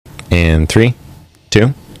in 3,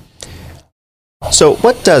 2. So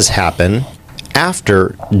what does happen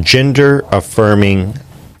after gender-affirming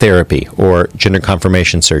therapy or gender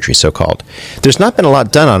confirmation surgery, so-called? There's not been a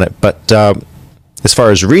lot done on it, but as far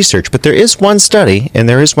as research, but there is one study and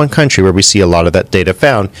there is one country where we see a lot of that data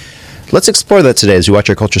found. Let's explore that today as we watch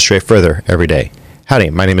our culture stray further every day. Howdy,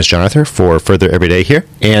 my name is John Arthur for Further Every Day here,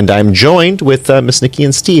 and I'm joined with Miss Nikki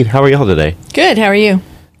and Steve. How are y'all today? Good. How are you?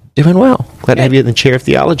 Doing well. Glad to have you in the chair of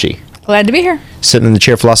theology. Glad to be here. Sitting in the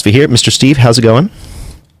chair of philosophy here. Mr. Steve, how's it going?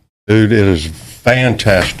 Dude, it is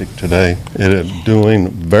fantastic today. It is doing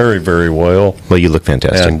very, very well. Well, you look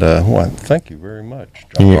fantastic. And thank you very much,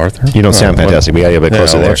 John Arthur. You don't sound fantastic. We got you a bit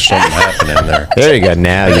closer there. There's something happening there. There you go.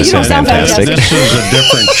 Now you sound fantastic. This is a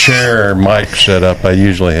different chair mic setup. I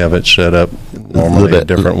usually have it set up normally a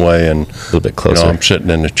different way. And a little bit closer. I'm sitting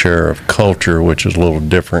in the chair of culture, which is a little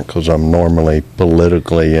different because I'm normally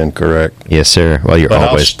politically incorrect. Yes, sir. Well, you're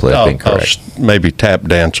always politically incorrect. I'll maybe tap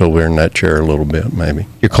dance over in that chair a little bit, maybe.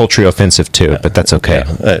 You're culturally offensive, too, but that's okay.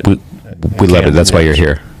 We love it. That's why you're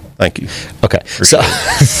here. Thank you. Okay. So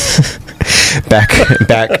back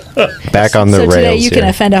on the rails. So today you can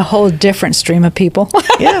offend a whole different stream of people.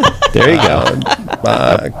 Yeah. There you go.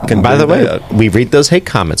 By the way, we read those hate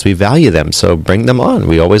comments. We value them, so bring them on.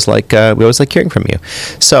 We always like hearing from you.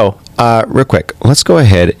 So, real quick, let's go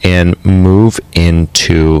ahead and move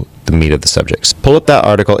into the meat of the subjects. Pull up that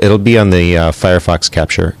article. It'll be on the Firefox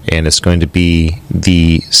capture, and it's going to be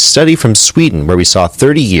the study from Sweden where we saw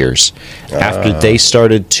 30 years after they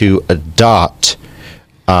started to adopt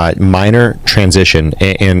minor transition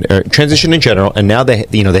and transition in general, and now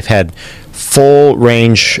they've had full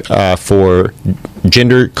range for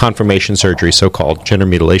gender confirmation surgery, so-called gender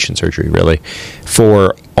mutilation surgery, really,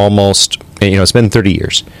 for almost, it's been 30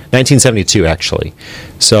 years. 1972, actually.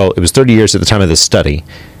 So it was 30 years at the time of this study,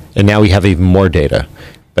 and now we have even more data.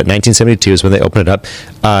 But 1972 is when they opened it up.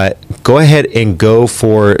 Go ahead and go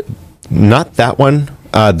for, not that one,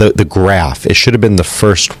 the graph. It should have been the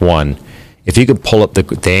first one. If you could pull up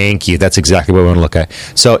thank you, that's exactly what we want to look at.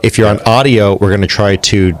 So if you're on audio, we're going to try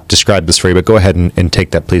to describe this for you, but go ahead and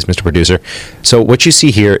take that, please, Mr. Producer. So what you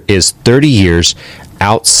see here is 30 years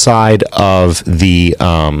outside of the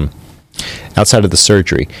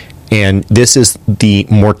surgery. And this is the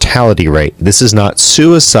mortality rate. This is not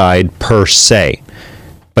suicide per se,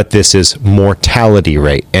 but this is mortality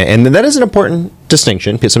rate. And that is an important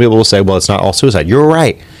distinction, because some people will say, well, it's not all suicide. You're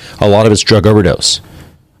right. A lot of it's drug overdose.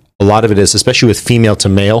 A lot of it is, especially with female to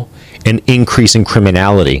male, an increase in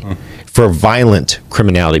criminality for violent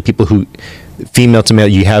criminality. People who, female to male,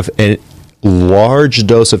 you have a large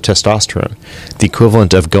dose of testosterone, the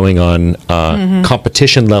equivalent of going on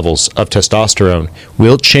competition levels of testosterone,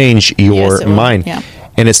 will change your mind. Yeah.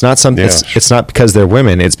 And it's not something. It's not because they're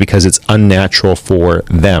women. It's because it's unnatural for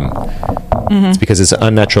them. It's because it's an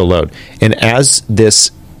unnatural load. And as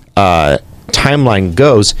this timeline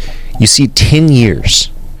goes, you see 10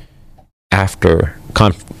 years after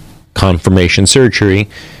confirmation surgery,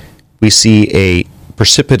 we see a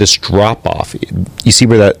precipitous drop-off. You see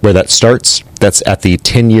where that starts? That's at the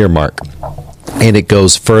 10-year mark. And it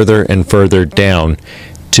goes further and further down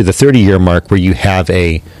to the 30-year mark, where you have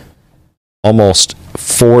a almost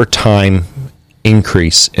 4-time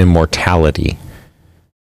increase in mortality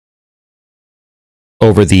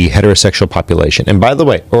over the heterosexual population. And by the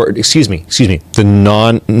way, the not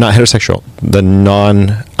heterosexual, the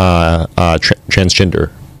transgender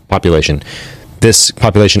population. This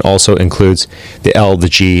population also includes the L, the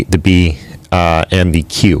G, the B, and the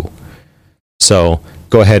Q. So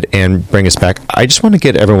go ahead and bring us back. I just want to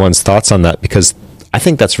get everyone's thoughts on that, because I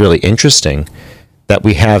think that's really interesting that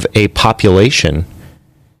we have a population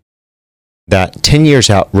that 10 years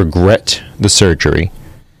out regret the surgery,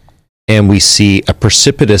 and we see a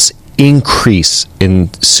precipitous increase in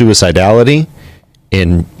suicidality,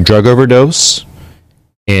 in drug overdose,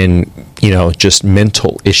 in just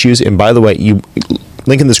mental issues. And by the way, you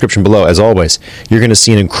link in the description below, as always, you're going to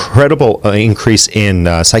see an incredible increase in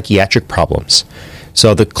psychiatric problems.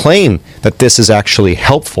 So the claim that this is actually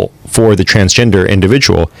helpful for the transgender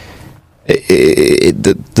individual,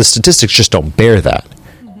 the statistics just don't bear that.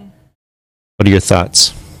 What are your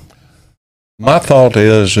thoughts? My thought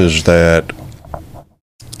is that,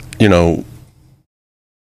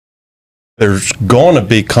 there's going to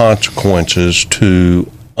be consequences to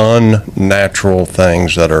unnatural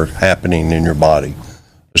things that are happening in your body,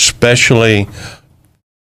 especially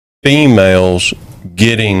females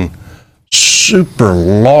getting super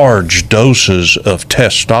large doses of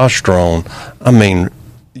testosterone. I mean,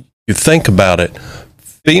 you think about it,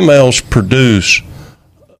 females produce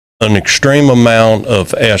an extreme amount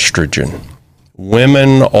of estrogen,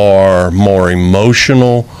 women are more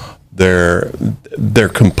emotional. They're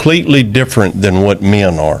completely different than what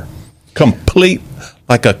men are.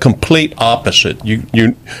 Like a complete opposite.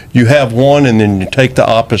 You have one, and then you take the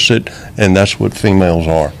opposite, and that's what females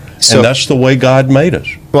are. So, and that's the way God made us.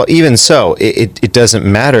 Well, even so, it doesn't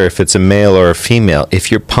matter if it's a male or a female.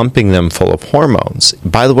 If you're pumping them full of hormones,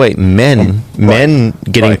 by the way, men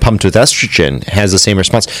getting pumped with estrogen has the same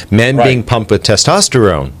response. Men being pumped with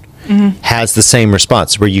testosterone has the same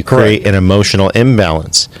response, where you create an emotional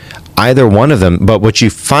imbalance. Either one of them, but what you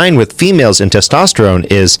find with females in testosterone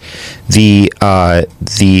is the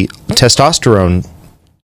testosterone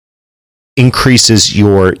increases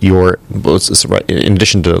your in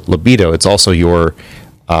addition to libido, it's also your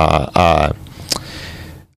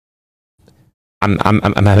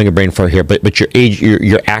I'm having a brain fart here, but your age,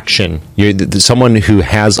 your action. Someone who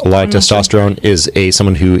has a lot of testosterone is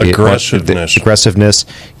someone who aggressiveness,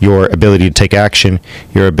 your ability to take action,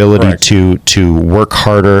 your ability to work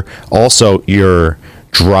harder. Also, your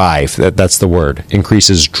drive. That's the word.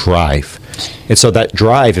 Increases drive, and so that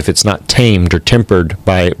drive, if it's not tamed or tempered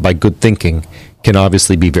by good thinking, can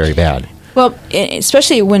obviously be very bad. Well,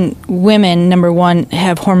 especially when women, number one, can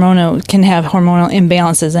have hormonal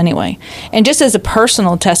imbalances anyway. And just as a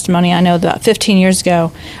personal testimony, I know that 15 years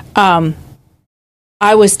ago,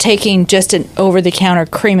 I was taking just an over-the-counter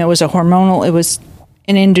cream. It was a hormonal. It was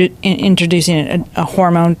introducing a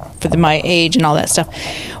hormone for my age and all that stuff.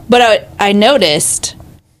 But I noticed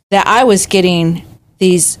that I was getting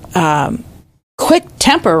these quick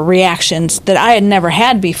temper reactions that I had never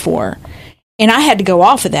had before. And I had to go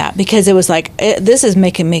off of that because it was like, this is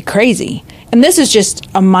making me crazy. And this is just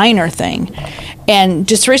a minor thing. And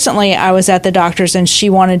just recently I was at the doctor's and she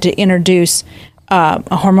wanted to introduce a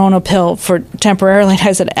hormonal pill for temporarily. And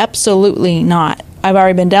I said, absolutely not. I've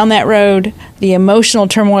already been down that road. The emotional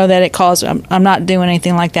turmoil that it caused, I'm not doing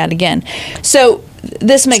anything like that again. So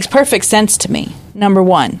this makes perfect sense to me, number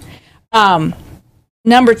one.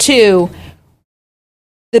 Number two,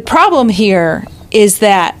 the problem here is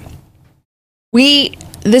that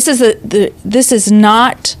this is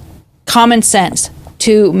not common sense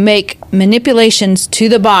to make manipulations to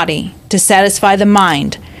the body to satisfy the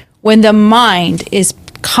mind when the mind is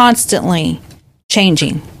constantly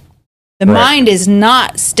changing. The mind is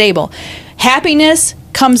not stable. Happiness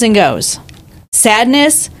comes and goes.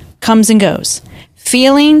 Sadness comes and goes.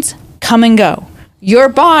 Feelings come and go. Your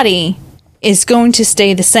body is going to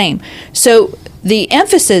stay the same. So the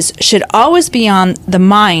emphasis should always be on the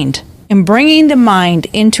mind and bringing the mind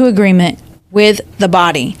into agreement with the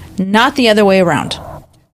body, not the other way around.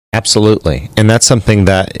 Absolutely. And that's something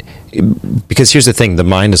that, because here's the thing, the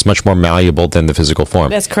mind is much more malleable than the physical form.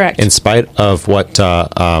 That's correct. In spite of what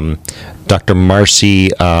Dr. Marcy,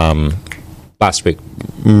 last week,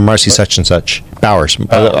 Marcy such and such, Bowers,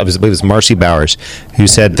 I believe it was Marcy Bowers, who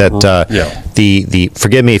said that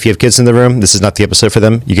forgive me if you have kids in the room, this is not the episode for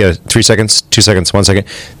them. You get 3 seconds, 2 seconds, 1 second.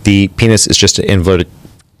 The penis is just an inverted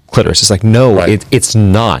clitoris. It's like, no, it's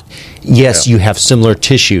not. Yes, you have similar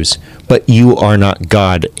tissues, but you are not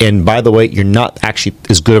God. And by the way, you're not actually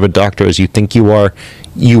as good of a doctor as you think you are.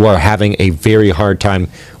 You are having a very hard time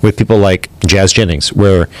with people like Jazz Jennings,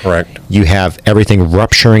 where you have everything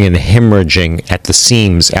rupturing and hemorrhaging at the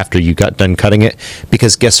seams after you got done cutting it.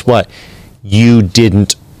 Because guess what? You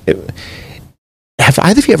didn't. Have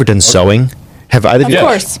either of you ever done sewing? Have either of you? Of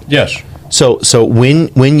course. Yes. So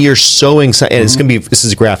when you're sewing, and it's going to be, this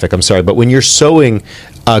is graphic, I'm sorry, but when you're sewing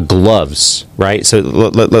gloves, right? So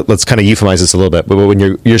let's kind of euphemize this a little bit. But when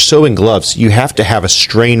you're sewing gloves, you have to have a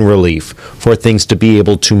strain relief for things to be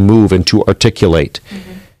able to move and to articulate.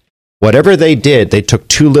 Mm-hmm. Whatever they did, they took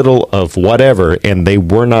too little of whatever, and they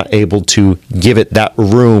were not able to give it that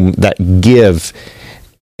room, that give.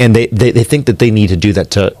 And they think that they need to do that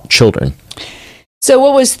to children. So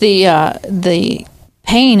what was the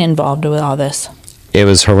pain involved with all this? It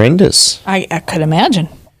was horrendous. I could imagine.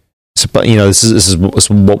 So, but this is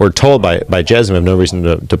what we're told by Jasmine. I have no reason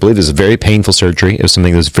to believe this is a very painful surgery. It was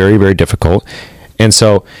something that was very, very difficult, and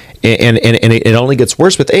so and it only gets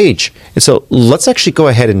worse with age. And so let's actually go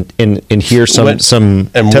ahead and hear some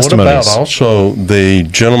testimonies. And what about also the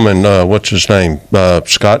gentleman? What's his name?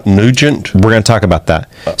 Scott Nugent. We're going to talk about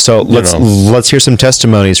that. So let's hear some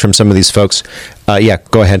testimonies from some of these folks. Yeah,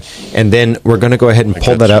 go ahead, and then we're going to go ahead and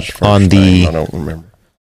pull that up on the. I don't remember.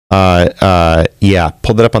 Yeah,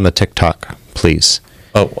 pull that up on the TikTok, please.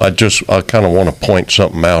 Oh, I kind of want to point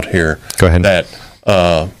something out here. Go ahead.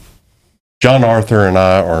 That John Arthur and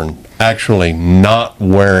I are actually not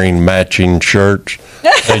wearing matching shirts.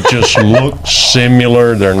 They just look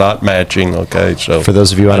similar. They're not matching. Okay, so for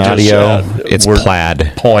those of you on audio, it's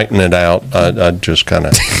plaid. Pointing it out. I just kind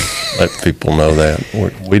of let people know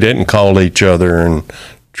that we didn't call each other and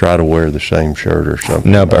try to wear the same shirt or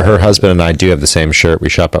something. No, but her husband and I do have the same shirt. We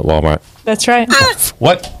shop at Walmart. That's right.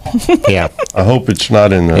 What? Yeah. I hope it's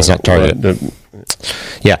not in the... It's not Target.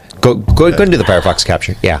 Yeah. Go and do the Firefox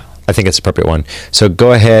capture. Yeah. I think it's the appropriate one. So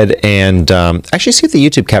go ahead and actually see if the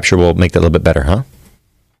YouTube capture will make that a little bit better, huh?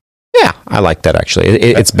 Yeah, I like that, actually.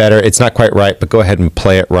 It's better. It's not quite right, but go ahead and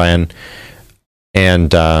play it, Ryan.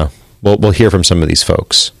 And we'll hear from some of these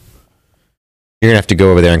folks. You're going to have to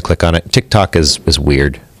go over there and click on it. TikTok is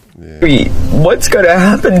weird. What's gonna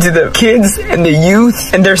happen to the kids and the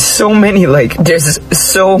youth? And there's so many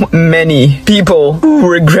people who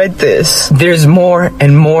regret this. There's more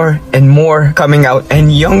and more and more coming out,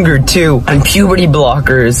 and younger too, on puberty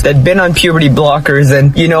blockers, that been on puberty blockers.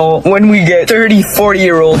 And you know, when we get 30,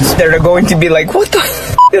 40-year-olds that are going to be like, what the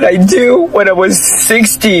did I do when I was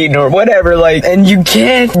 16 or whatever, like, and you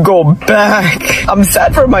can't go back. I'm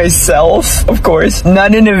sad for myself, of course,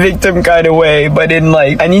 not in a victim kind of way, but in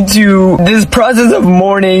like, this process of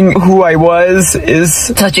mourning who I was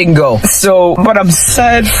is touch and go. So, but I'm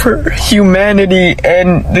sad for humanity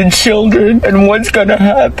and the children and what's gonna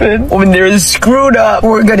happen when they're screwed up.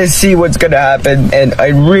 We're gonna see what's gonna happen, and I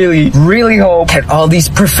really, really hope that all these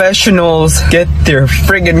professionals get their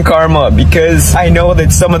friggin' karma, because I know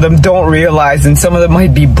that some of them don't realize, and some of them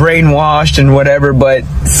might be brainwashed and whatever, but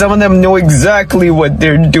some of them know exactly what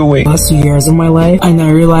they're doing. Last few years of my life, and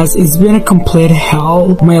I realized it's been a complete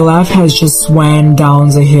hell. My life has just went down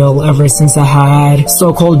the hill ever since I had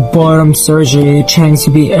so-called bottom surgery trying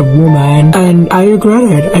to be a woman, and I regret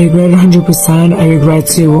it. I regret it 100%. I regret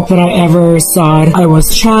too that I ever thought I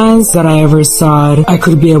was trans, that I ever thought I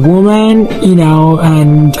could be a woman, you know,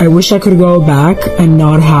 and I wish I could go back and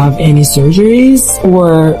not have any surgeries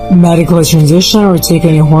or medical transition or take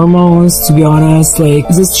any hormones. To be honest, like,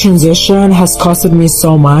 this transition has costed me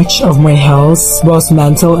so much of my health, both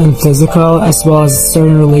mental and physical, as well as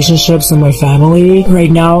certain relationships in my family.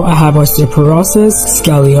 Right now, I have osteoporosis,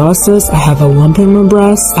 scoliosis, I have a lump in my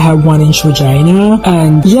breast, I have 1-inch vagina,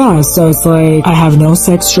 and yeah, so it's like, I have no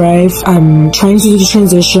sex drive. I'm trying to do the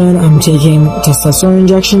transition. I'm taking testosterone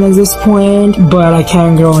injection at this point, but I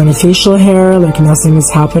can't grow any facial hair, like nothing is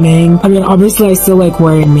happening. I mean, obviously I still like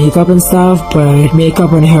wearing makeup and stuff, but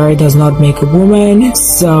makeup and hair does not make a woman.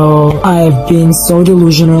 So I've been so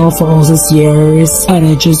delusional for all these years, and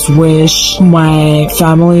I just wish my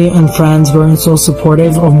family and friends weren't so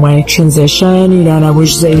supportive of my transition, you know, and I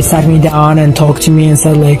wish they sat me down and talked to me and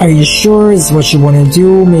said, like, are you sure this is what you want to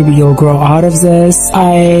do? Maybe you'll grow out of this.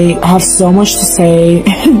 I have so much to say,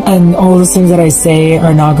 and all the things that I say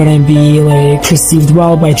are not going to be like perceived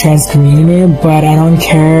well by trans community, but I don't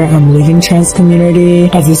care. I'm leaving trans community.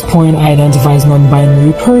 At this point, I identify as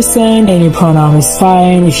non-binary person. Any pronoun is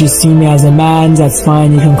fine. If you see me as a man, that's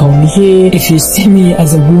fine. You can call me he. If you see me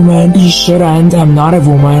as a woman, you shouldn't. I'm not a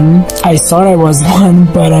woman. I thought I was one,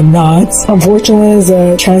 but I'm not. Unfortunately,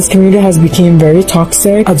 the trans community has become very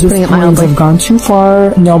toxic. At this point, I've gone too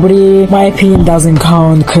far. Nobody, my opinion doesn't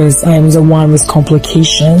count because I'm the one with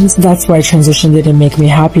complications. That's why transition didn't make me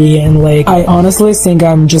happy, and like, I honestly think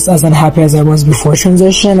I'm just as unhappy as I was before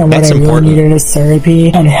transition, and what I really needed is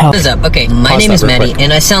therapy and help. What is up? Okay, my name is Maddie,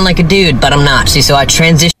 and I sound like a dude, but I'm not. See, so I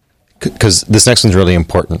transitioned. Because this next one's really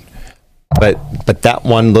important. But that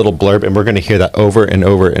one little blurb, and we're going to hear that over and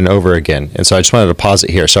over and over again. And so I just wanted to pause it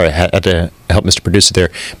here. Sorry, I had to help Mr. Producer there.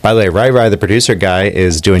 By the way, Rai, the producer guy,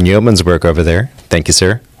 is doing yeoman's work over there. Thank you,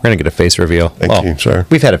 sir. We're going to get a face reveal. Thank you, sir.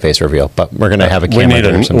 We've had a face reveal, but we're going to have a camera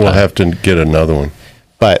there sometime. We'll have to get another one.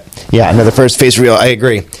 But yeah, another first face reveal. I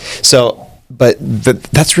agree. So, but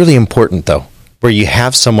that's really important, though, where you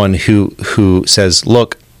have someone who says,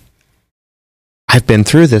 look, I've been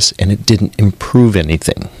through this and it didn't improve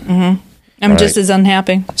anything. Mm-hmm. I'm just as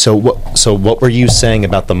unhappy. So what were you saying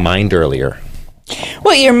about the mind earlier?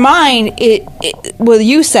 Well, your mind, well,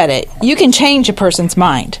 you said it. You can change a person's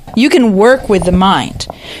mind. You can work with the mind.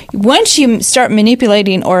 Once you start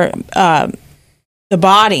manipulating or the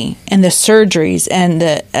body and the surgeries and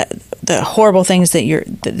the horrible things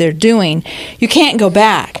that they're doing, you can't go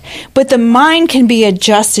back. But the mind can be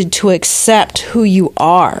adjusted to accept who you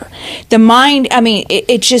are. The mind, I mean,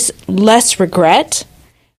 it's just less regret,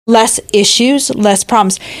 less issues, less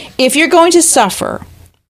problems. If you're going to suffer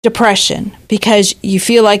depression because you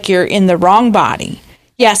feel like you're in the wrong body,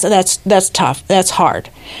 yes, that's tough. That's hard.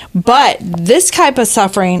 But this type of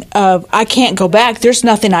suffering of I can't go back, there's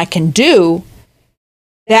nothing I can do,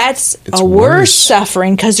 That's It's a worse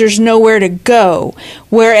suffering because there's nowhere to go.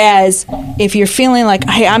 Whereas if you're feeling like,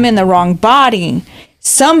 hey, I'm in the wrong body,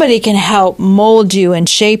 somebody can help mold you and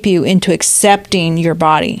shape you into accepting your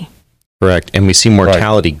body. Correct. And we see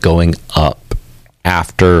mortality going up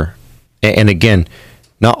after, and again,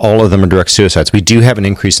 not all of them are direct suicides. We do have an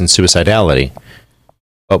increase in suicidality,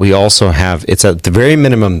 but we also have, it's at the very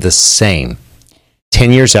minimum the same.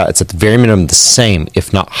 10 years out, it's at the very minimum the same,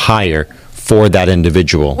 if not higher, for that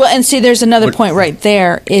individual. Well, and see, there's another point right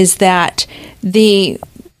there, is that the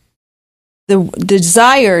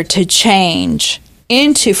desire to change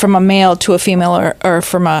from a male to a female, or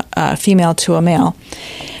from a female to a male,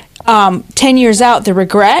 10 years out, the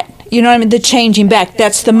regret, you know what I mean? The changing back,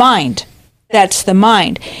 that's the mind. That's the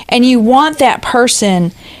mind. And you want that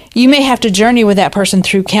person, you may have to journey with that person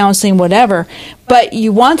through counseling, whatever, but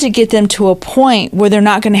you want to get them to a point where they're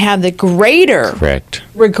not going to have the greater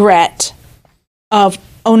regret of,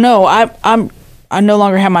 oh no, I no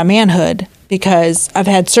longer have my manhood because I've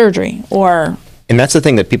had surgery, or... And that's the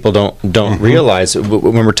thing that people don't realize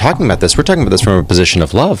when we're talking about this. We're talking about this from a position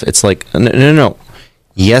of love. It's like, no.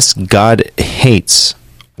 Yes, God hates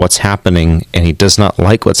what's happening, and he does not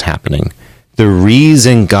like what's happening. The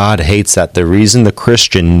reason God hates that, the reason the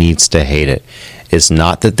Christian needs to hate it, is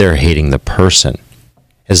not that they're hating the person.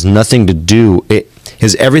 It has nothing to do, it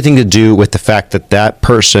has everything to do with the fact that that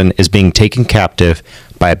person is being taken captive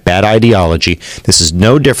by a bad ideology. This is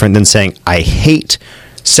no different than saying, I hate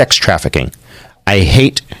sex trafficking. I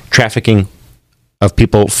hate trafficking of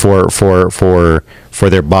people for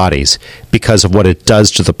their bodies because of what it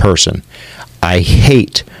does to the person. I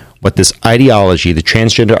hate what this ideology, the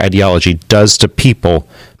transgender ideology, does to people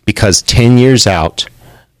because 10 years out,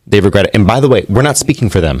 they regret it. And by the way, we're not speaking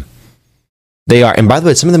for them. They are. And by the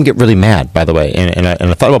way, some of them get really mad, by the way. And I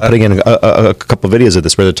thought about putting in a couple of videos of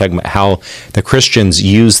this where they're talking about how the Christians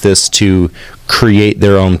use this to create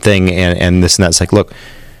their own thing and this and that. It's like, look,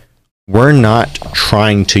 we're not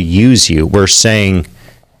trying to use you. We're saying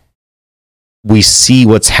we see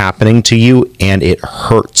what's happening to you and it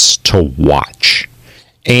hurts to watch.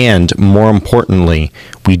 And more importantly,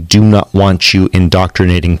 we do not want you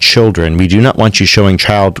indoctrinating children. We do not want you showing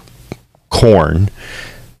child porn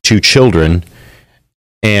to children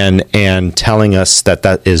and telling us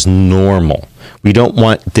that is normal. We don't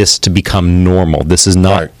want this to become normal. This is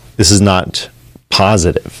not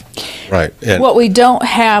positive. Right. And what we don't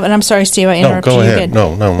have, and I'm sorry, Steve, I interrupted you. No, go ahead.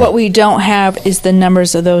 No. What we don't have is the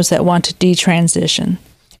numbers of those that want to detransition.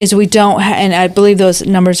 Is we don't, and I believe those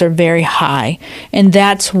numbers are very high, and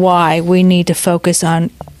that's why we need to focus on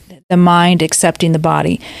the mind accepting the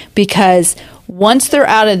body, because once they're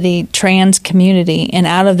out of the trans community and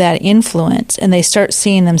out of that influence, and they start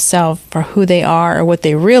seeing themselves for who they are or what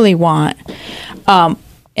they really want, and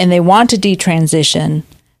they want to detransition,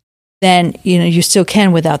 then you still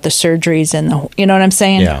can without the surgeries and the, you know what I'm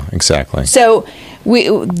saying? Yeah, exactly. So we,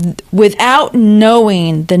 without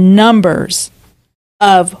knowing the numbers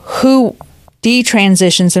of who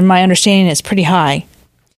detransitions, and my understanding is pretty high,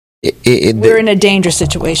 we're in a dangerous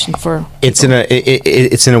situation for. It's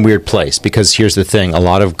in a weird place, because here's the thing: a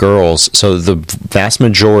lot of girls. So the vast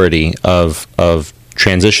majority of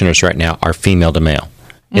transitioners right now are female to male.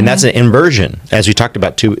 And that's an inversion, as we talked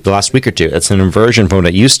about the last week or two. It's an inversion from what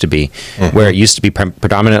it used to be, where it used to be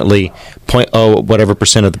predominantly 0.0 whatever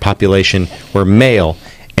percent of the population were male,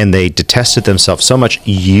 and they detested themselves so much,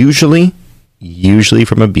 usually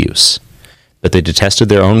from abuse, but they detested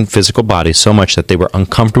their own physical body so much that they were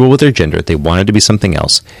uncomfortable with their gender. They wanted to be something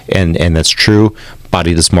else, and that's true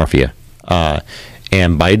body dysmorphia.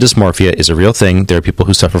 And body dysmorphia is a real thing. There are people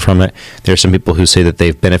who suffer from it. There are some people who say that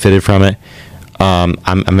they've benefited from it. I'm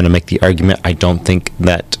going to make the argument, I don't think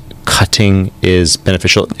that cutting is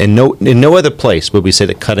beneficial. In no other place would we say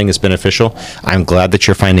that cutting is beneficial. I'm glad that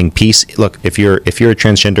you're finding peace. Look, if you're a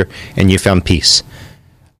transgender and you found peace,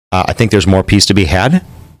 I think there's more peace to be had.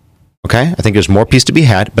 Okay, I think there's more peace to be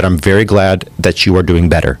had, but I'm very glad that you are doing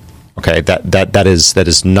better. Okay, that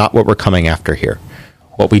is not what we're coming after here.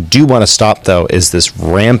 What we do want to stop, though, is this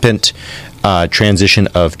rampant transition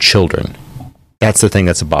of children. That's the thing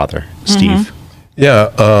that's a bother, Steve.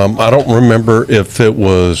 Yeah, I don't remember if it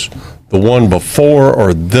was the one before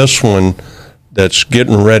or this one that's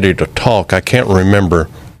getting ready to talk. I can't remember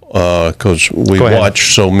because we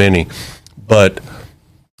watch so many. But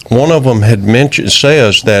one of them had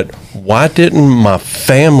says that, why didn't my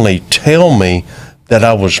family tell me that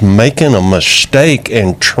I was making a mistake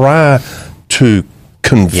and try to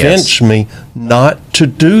convince me not to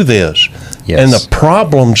do this? Yes. And the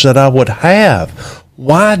problems that I would have.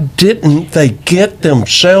 why didn't they get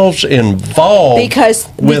themselves involved? Because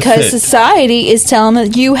society is telling them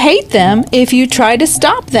you hate them if you try to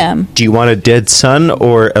stop them. Do you want a dead son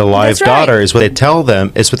or a live daughter? Is what they tell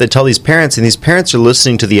them. It's what they tell these parents, and these parents are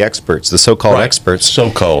listening to the experts, the so-called experts,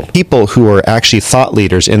 so-called people who are actually thought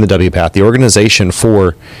leaders in the WPATH, the organization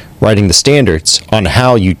for writing the standards on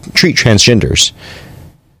how you treat transgenders.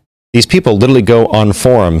 These people literally go on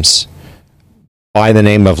forums by the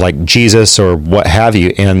name of like Jesus or what have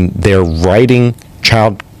you, and they're writing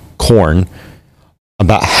child corn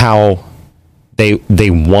about how they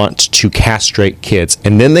want to castrate kids.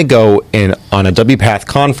 And then they go in on a WPATH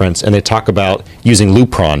conference and they talk about using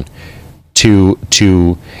Lupron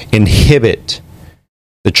to inhibit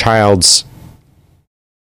the child's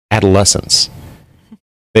adolescence.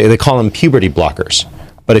 They call them puberty blockers.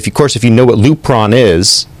 But if you know what Lupron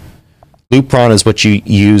is what you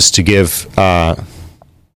use to give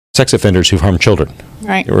sex offenders who've harmed children.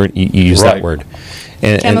 Right. Or you use that word.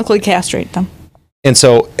 Chemically castrate them. And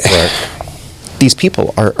so these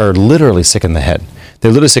people are literally sick in the head.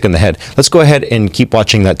 They're literally sick in the head. Let's go ahead and keep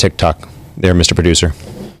watching that TikTok there, Mr. Producer.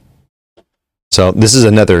 So this is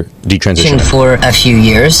another detransition. For a few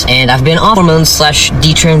years, and I've been off hormones /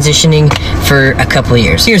 detransitioning for a couple of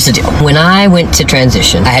years. Here's the deal. When I went to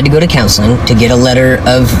transition, I had to go to counseling to get a letter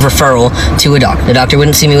of referral to a doctor. The doctor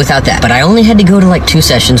wouldn't see me without that. But I only had to go to like 2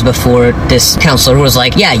 sessions before this counselor was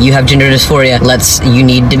like, yeah, you have gender dysphoria. You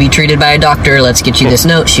need to be treated by a doctor. Let's get you this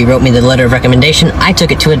note. She wrote me the letter of recommendation. I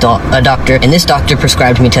took it to a doctor, and this doctor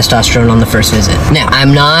prescribed me testosterone on the first visit. Now,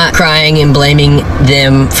 I'm not crying and blaming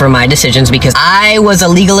them for my decisions because I was a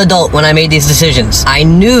legal adult when I made these decisions. I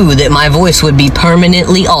knew that my voice would be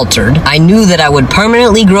permanently altered. I knew that I would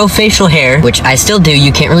permanently grow facial hair, which I still do.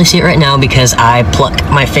 You can't really see it right now because I pluck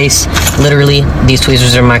my face. Literally, these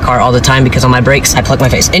tweezers are in my car all the time because on my breaks, I pluck my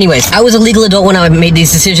face. Anyways, I was a legal adult when I made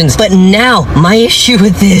these decisions. But now, my issue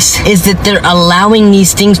with this is that they're allowing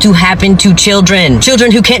these things to happen to children.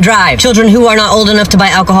 Children who can't drive. Children who are not old enough to buy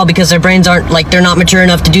alcohol because their brains they're not mature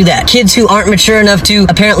enough to do that. Kids who aren't mature enough to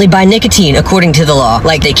apparently buy nicotine, according to the law.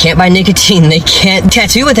 Like, they can't buy nicotine, they can't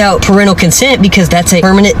tattoo without parental consent because that's a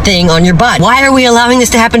permanent thing on your body. Why are we allowing this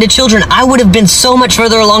to happen to children? I would have been so much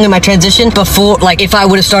further along in my transition before, if I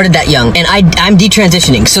would have started that young. And I'm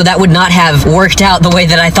detransitioning, so that would not have worked out the way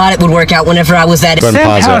that I thought it would work out whenever I was that. Consent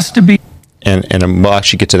has to be. And we'll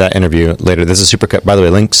actually get to that interview later. This is Supercut. By the way,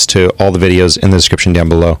 links to all the videos in the description down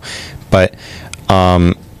below. But,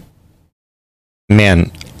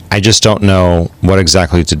 man, I just don't know what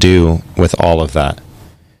exactly to do with all of that,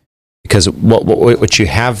 because what you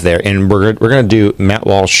have there, and we're going to do. Matt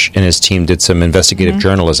Walsh and his team did some investigative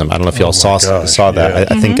journalism. I don't know if y'all saw that. Yeah.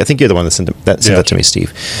 I think you're the one that sent that to me,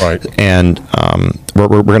 Steve. Right. And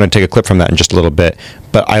we're going to take a clip from that in just a little bit.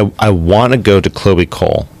 But I want to go to Chloe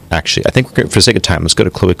Cole. Actually, I think for the sake of time, let's go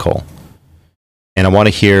to Chloe Cole, and I want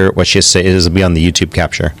to hear what she has to say. This will be on the YouTube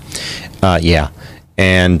capture. Yeah.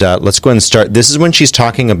 And let's go ahead and start. This is when she's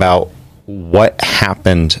talking about what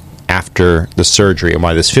happened after the surgery and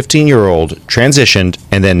why this 15-year-old transitioned,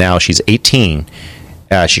 and then now she's 18.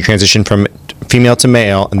 She transitioned from female to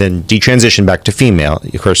male and then detransitioned back to female.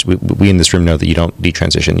 Of course, we in this room know that you don't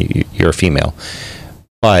detransition. You're a female.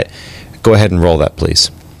 But go ahead and roll that, please.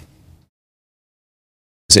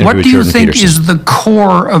 What do you think is the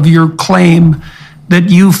core of your claim that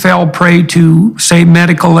you fell prey to, say,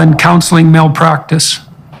 medical and counseling malpractice?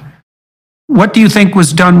 What do you think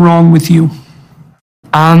was done wrong with you?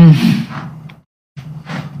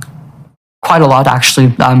 Quite a lot, actually.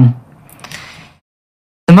 The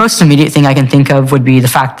most immediate thing I can think of would be the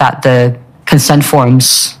fact that the consent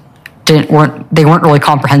forms weren't really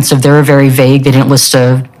comprehensive. They were very vague. They didn't list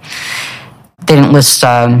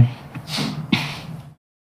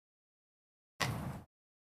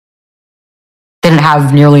didn't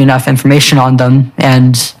have nearly enough information on them,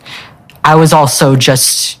 and I was also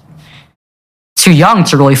just too young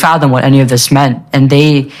to really fathom what any of this meant. And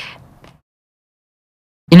they,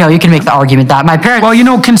 you can make the argument that my parents... Well,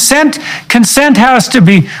 consent has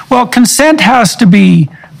to be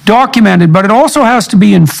documented, but it also has to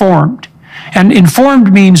be informed. And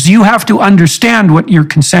informed means you have to understand what you're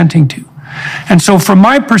consenting to. And so from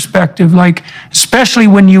my perspective, especially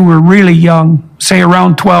when you were really young, say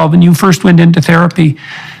around 12, and you first went into therapy,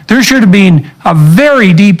 there should have been a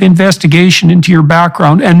very deep investigation into your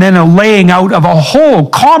background and then a laying out of a whole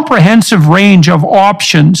comprehensive range of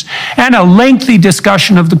options and a lengthy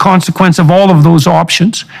discussion of the consequence of all of those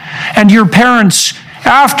options. And your parents,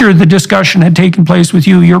 after the discussion had taken place with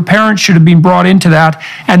you, your parents should have been brought into that,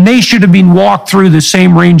 and they should have been walked through the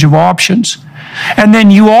same range of options. And then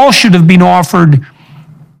you all should have been offered,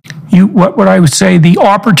 what I would say, the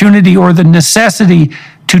opportunity or the necessity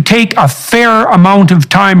to take a fair amount of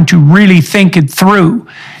time to really think it through,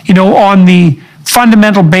 on the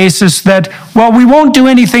fundamental basis that, well, we won't do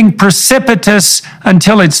anything precipitous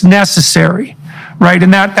until it's necessary, right?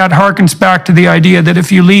 And that harkens back to the idea that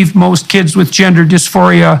if you leave most kids with gender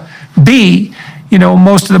dysphoria be,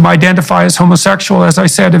 most of them identify as homosexual, as I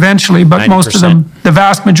said, eventually, but 90%. Most of them, the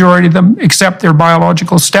vast majority of them, accept their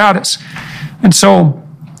biological status. And so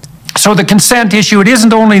the consent issue, it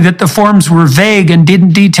isn't only that the forms were vague and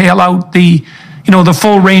didn't detail out the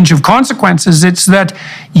full range of consequences, it's that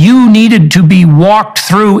you needed to be walked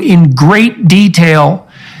through in great detail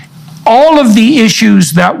all of the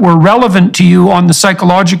issues that were relevant to you on the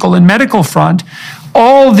psychological and medical front,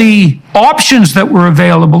 all the options that were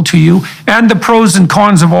available to you, and the pros and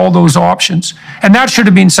cons of all those options. And that should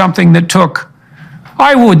have been something that took,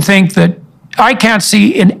 I would think that I can't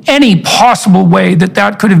see in any possible way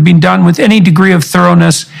that could have been done with any degree of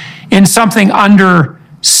thoroughness in something under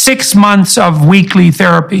 6 months of weekly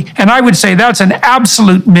therapy. And I would say that's an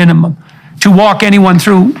absolute minimum to walk anyone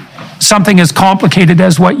through something as complicated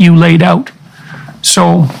as what you laid out.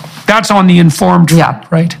 So that's on the informed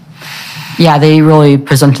front, right? Yeah, they really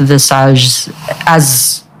presented this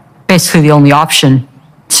as basically the only option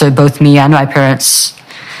to both me and my parents.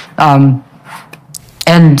 And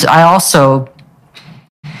I also,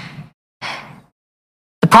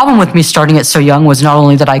 the problem with me starting it so young was not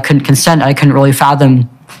only that I couldn't consent, I couldn't really fathom.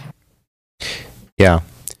 Yeah,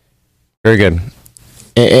 very good.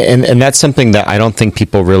 And that's something that I don't think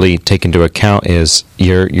people really take into account is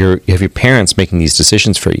you have your parents making these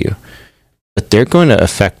decisions for you, but they're going to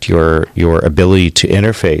affect your ability to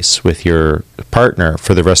interface with your partner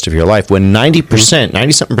for the rest of your life. When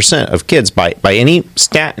 90-something% of kids, by any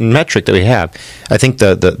stat and metric that we have, I think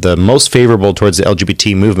the most favorable towards the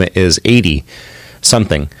LGBT movement is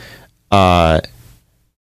 80-something.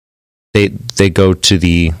 They go to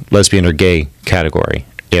the lesbian or gay category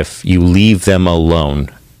if you leave them alone,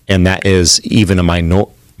 and that is even a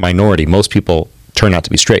minority. Most people turn out to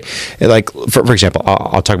be straight. Like, for example,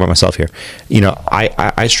 I'll talk about myself here.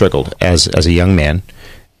 I struggled as a young man,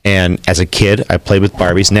 and as a kid, I played with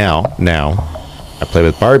Barbies. Now I play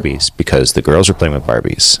with Barbies because the girls are playing with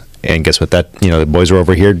Barbies. And guess what? The boys were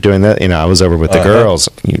over here doing that. I was over with the girls.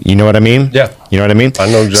 You know what I mean? Yeah. You know what I mean? I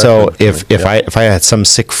know exactly. So if I had some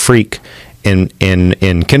sick freak in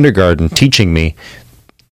kindergarten teaching me,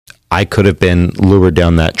 I could have been lured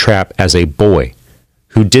down that trap as a boy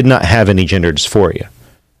who did not have any gender dysphoria.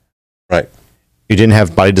 Right. You didn't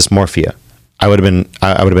have body dysmorphia. I would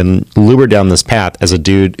have been lured down this path as a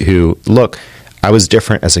dude who, look, I was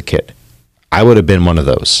different as a kid. I would have been one of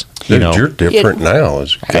those. Dude, you're different now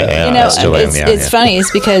as a kid. It's funny.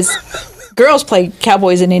 It's because girls play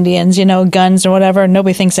cowboys and Indians, guns or whatever, and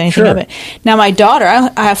nobody thinks anything of it. Now, my daughter,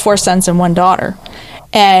 I have 4 sons and 1 daughter,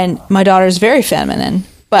 and my daughter is very feminine,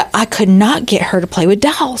 but I could not get her to play with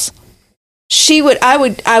dolls.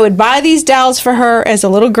 I would buy these dolls for her as a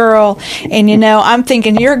little girl, and I'm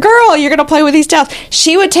thinking, you're a girl, you're gonna play with these dolls.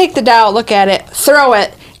 She would take the doll, look at it, throw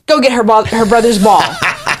it, go get her brother's ball.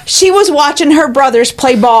 She was watching her brothers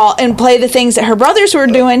play ball and play the things that her brothers were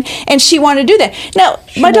doing, and she wanted to do that. Now,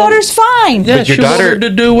 my daughter's fine. Yeah, she wanted to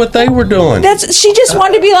do what they were doing. She just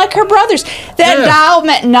wanted to be like her brothers. That doll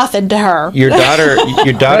meant nothing to her. Your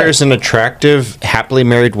daughter is an attractive, happily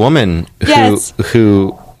married woman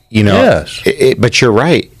who Yes. But you're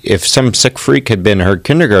right. If some sick freak had been her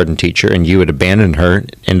kindergarten teacher and you had abandoned her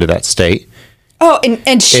into that state,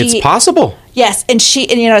 and she, it's possible. Yes, and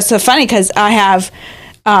it's so funny because I have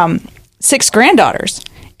 6 granddaughters,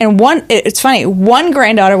 and it's funny. One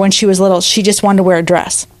granddaughter, when she was little, she just wanted to wear a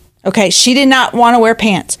dress. Okay, she did not want to wear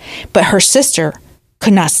pants, but her sister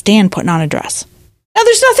could not stand putting on a dress. Now,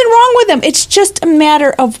 there's nothing wrong with them. It's just a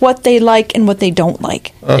matter of what they like and what they don't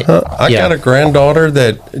like. I got a granddaughter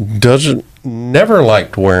that never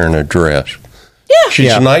liked wearing a dress. Yeah.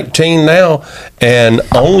 She's 19 now, and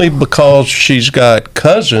only because she's got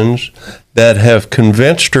cousins that have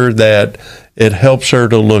convinced her that it helps her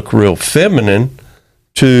to look real feminine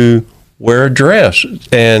to wear a dress.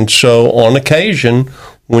 And so on occasion,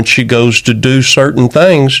 when she goes to do certain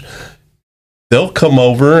things, they'll come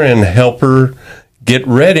over and help her get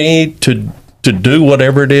ready to do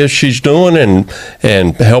whatever it is she's doing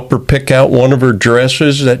and help her pick out one of her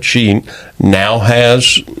dresses that she now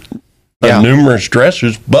has numerous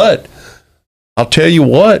dresses. But I'll tell you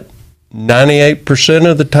what, 98%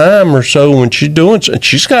 of the time or so when she's doing,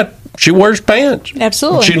 she wears pants.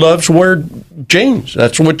 Absolutely. She loves wear jeans.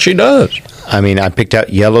 That's what she does. I mean, I picked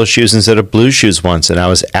out yellow shoes instead of blue shoes once, and I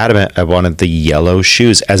was adamant I wanted the yellow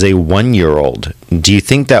shoes as a 1-year-old. Do you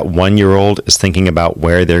think that 1-year-old is thinking about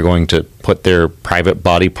where they're going to put their private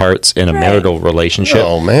body parts in a marital relationship?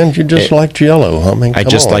 Oh, man, you just liked yellow. I mean, I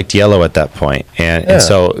just liked yellow at that point. And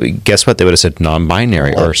so guess what? They would have said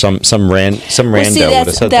non-binary or some rando would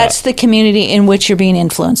have said that's the community in which you're being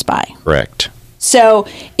influenced by. Correct. So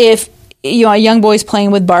if a young boy's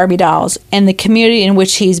playing with Barbie dolls and the community in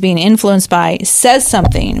which he's being influenced by says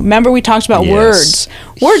something, remember we talked about words.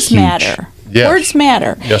 Words Huge. matter. Yes. Words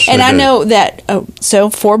matter. Yes, and they I do. know that,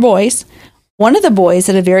 4 boys, one of the boys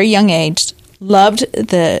at a very young age loved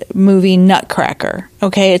the movie Nutcracker.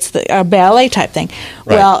 Okay, it's a ballet type thing.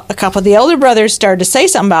 Right. Well, a couple of the older brothers started to say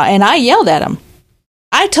something about it, and I yelled at him.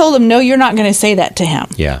 I told him, no, you're not going to say that to him.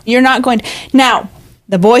 Yeah. You're not going to. Now,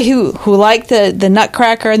 the boy who liked the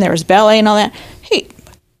Nutcracker and there was ballet and all that,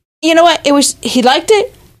 you know what? He liked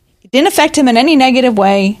it. It didn't affect him in any negative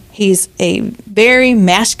way. He's a very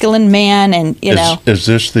masculine man, and Is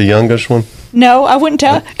this the youngest one? No, I wouldn't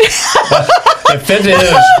tell. If it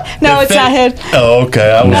is, No, it's not his. Oh,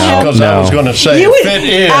 okay. I was going to say, if it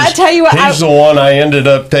is, I tell you what, he's the one I ended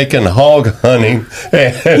up taking hog hunting.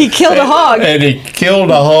 He killed a hog. And he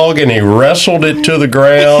killed a hog and he wrestled it to the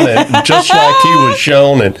ground, and just like he was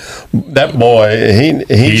shown. And that boy,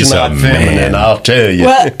 he's not feminine, I'll tell you.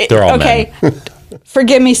 Well, They're all okay.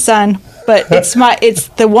 Forgive me, son, but it's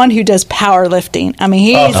the one who does powerlifting. I mean,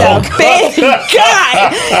 he's a big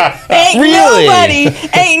guy.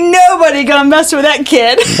 Ain't nobody gonna mess with that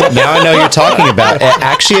kid. Now I know you're talking about.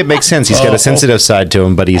 Actually, it makes sense. He's got a sensitive side to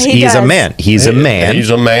him, but he's a man. He's a man. He's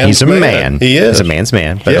a man. He's a man. He is. He's a man's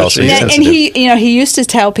man, but Yes, also he he's is. sensitive. And he used to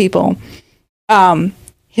tell people,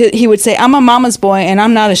 he would say, "I'm a mama's boy, and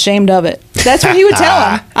I'm not ashamed of it." That's what he would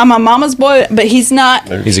tell him. I'm a mama's boy, but he's not.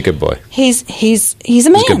 He's a good boy. He's a man. He's a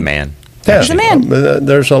good man. Yeah. He's a man.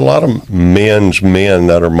 There's a lot of men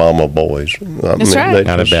that are mama boys. That's right. They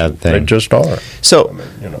Not a bad thing. They just are. So,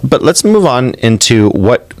 but let's move on into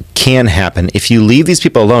what can happen if you leave these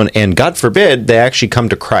people alone, and God forbid they actually come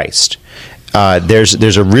to Christ.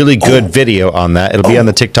 There's a really good video on that. It'll be on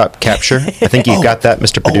the TikTok capture. I think you've got that,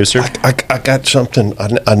 Mr. Producer. I got something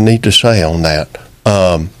I need to say on that.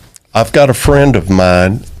 I've got a friend of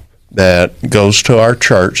mine that goes to our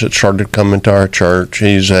church, that started coming to our church.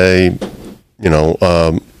 He's a,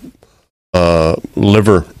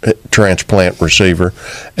 liver transplant receiver.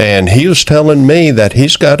 And he was telling me that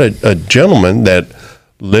he's got a gentleman that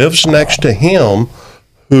lives next to him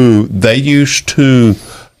who they used to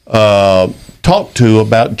talk to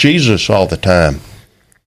about Jesus all the time.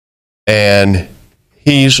 And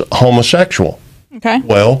he's homosexual. Okay.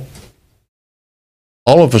 Well,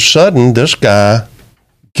 all of a sudden, this guy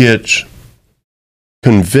gets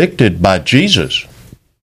convicted by Jesus.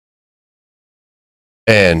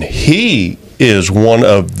 And he is one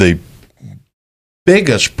of the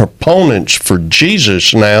biggest proponents for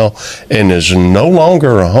Jesus now and is no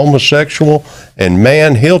longer a homosexual. And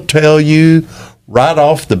man, he'll tell you right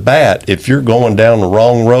off the bat if you're going down the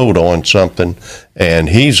wrong road on something. And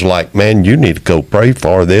he's like, man, you need to go pray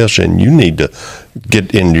for this, and you need to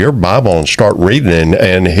get into your Bible and start reading.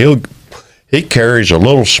 And he carries a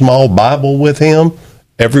little small Bible with him.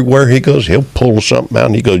 Everywhere he goes, he'll pull something out,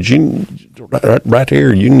 and he goes, right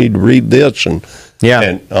here, you need to read this. And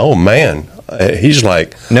oh, man, he's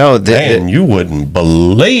like, man, you wouldn't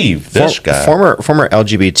believe this guy. Former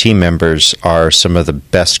LGBT members are some of the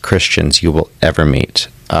best Christians you will ever meet.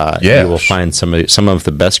 You will find some of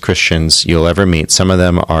the best Christians you'll ever meet. Some of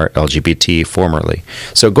them are LGBT formerly.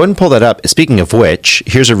 So go ahead and pull that up. Speaking of which,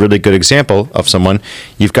 here's a really good example of someone.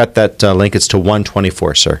 You've got that link. It's to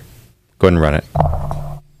 124, sir. Go ahead and run it.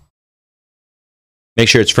 Make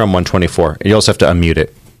sure it's from 124. You also have to unmute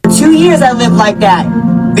it. For 2 years I lived like that.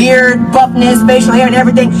 Beard, buffness, facial hair, and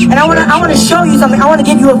everything. And I want to show you something. I want to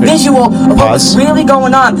give you a visual of what's really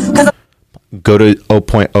going on. Go to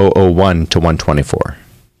 0.001 to 124.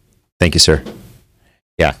 Thank you, sir.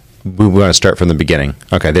 Yeah, we want to start from the beginning.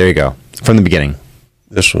 Okay, there you go. From the beginning.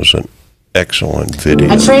 This was an excellent video.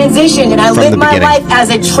 I transitioned and I lived my life as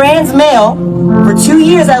a trans male. For 2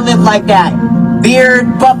 years I lived like that. Beard,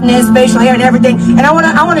 buffness, facial hair, and everything. And I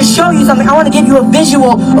want to show you something. I want to give you a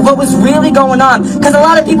visual of what was really going on. Because a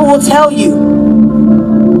lot of people will tell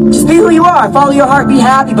you, just be who you are. Follow your heart, be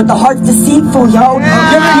happy. But the heart's deceitful, yo.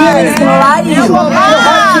 Your hearing is going to lie to you. Your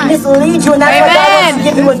heart can mislead you. And that's why God wants to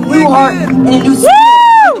give you a new heart and a new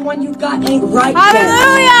spirit. The one you got ain't right.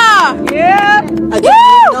 Hallelujah! Yeah. I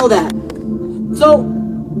didn't know that. So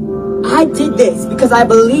I did this because I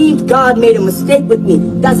believed God made a mistake with me.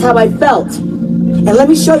 That's how I felt. And let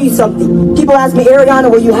me show you something. People ask me,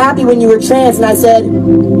 Ariana, were you happy when you were trans? And I said,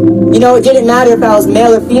 you know, it didn't matter if I was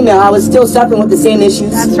male or female. I was still suffering with the same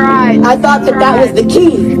issues. That's right. I thought that was the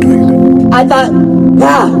key. I thought,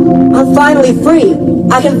 wow, I'm finally free.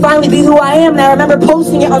 I can finally be who I am. And I remember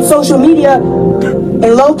posting it on social media.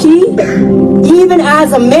 And low-key, even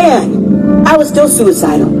as a man, I was still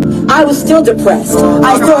suicidal. I was still depressed.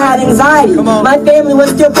 I still had anxiety. My family was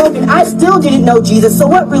still broken. I still didn't know Jesus. So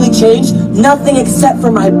what really changed? Nothing except for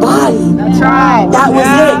my body. That's right. That was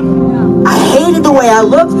it. I hated the way I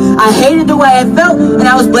looked. I hated the way I felt. And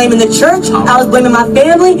I was blaming the church. I was blaming my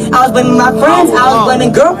family. I was blaming my friends. I was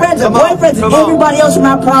blaming girlfriends and boyfriends and everybody else for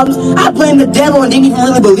my problems. I blamed the devil and didn't even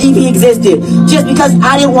really believe he existed. Just because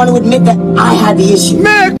I didn't want to admit that I had the issue.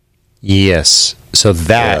 Yes. So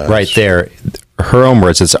that right there, her own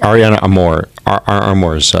words, it's Ariana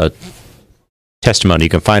Amor's testimony. You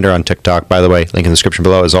can find her on TikTok, by the way. Link in the description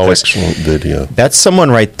below, as always. Excellent video. That's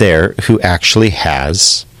someone right there who actually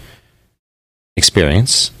has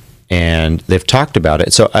experience, and they've talked about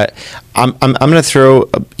it. So I'm going to throw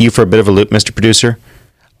you for a bit of a loop, Mr. Producer.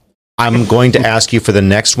 I'm going to ask you for the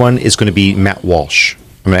next one is going to be Matt Walsh.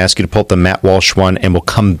 I'm going to ask you to pull up the Matt Walsh one, and we'll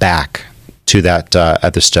come back to that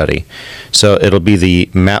at the study. So it'll be the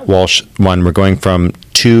Matt Walsh one. We're going from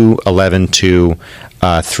 2:11 to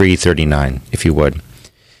 3:39, if you would.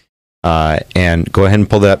 And go ahead and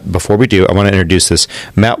pull that. Before we do, I want to introduce this.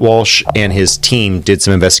 Matt Walsh and his team did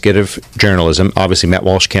some investigative journalism. Obviously, Matt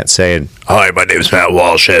Walsh can't say, "Hi, my name is Matt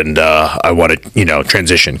Walsh, and I want to,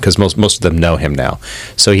 transition," because most of them know him now.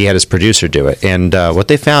 So he had his producer do it, and what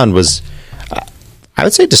they found was, I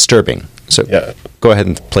would say, disturbing. So go ahead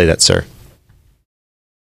and play that, sir.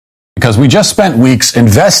 Because we just spent weeks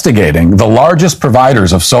investigating the largest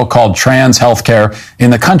providers of so-called trans healthcare in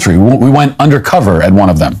the country. We went undercover at one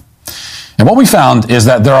of them. And what we found is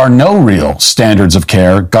that there are no real standards of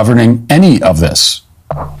care governing any of this.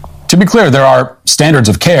 To be clear, there are standards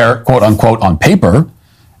of care, quote unquote, on paper,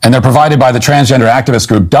 and they're provided by the transgender activist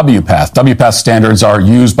group WPATH. WPATH standards are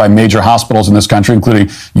used by major hospitals in this country, including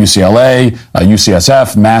UCLA,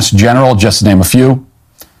 UCSF, Mass General, just to name a few.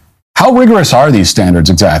 How rigorous are these standards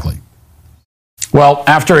exactly? Well,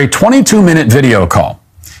 after a 22-minute video call,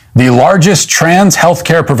 the largest trans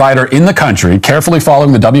healthcare provider in the country, carefully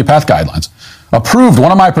following the WPATH guidelines, approved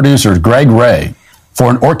one of my producers, Greg Ray, for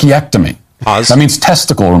an orchiectomy. Pause. That means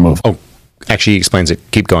testicle removal. Oh, actually, he explains it.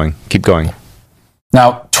 Keep going. Keep going.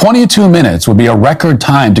 Now, 22 minutes would be a record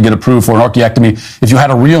time to get approved for an orchiectomy if you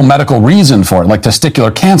had a real medical reason for it, like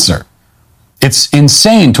testicular cancer. It's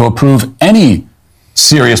insane to approve any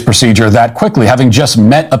serious procedure that quickly, having just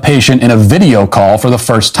met a patient in a video call for the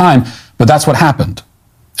first time, but that's what happened.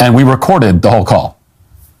 And we recorded the whole call.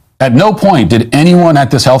 At no point did anyone at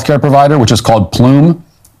this healthcare provider, which is called Plume,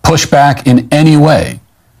 push back in any way.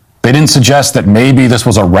 They didn't suggest that maybe this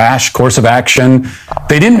was a rash course of action.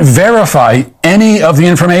 They didn't verify any of the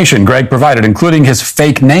information Greg provided, including his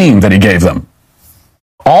fake name that he gave them.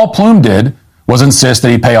 All Plume did was insist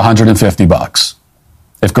that he pay $150.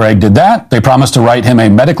 If Greg did that, they promised to write him a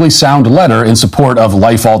medically sound letter in support of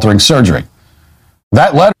life-altering surgery.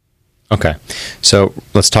 That letter... Okay, so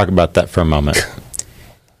let's talk about that for a moment.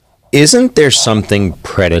 Isn't there something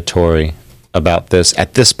predatory about this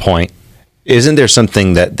at this point? Isn't there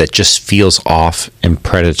something that just feels off and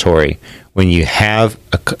predatory when you have,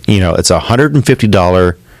 it's a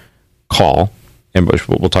 $150 call, and which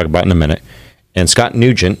we'll talk about in a minute, and Scott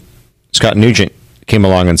Nugent came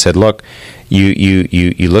along and said, look,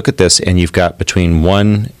 you look at this and you've got between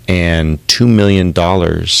 $1 and $2 million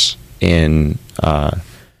in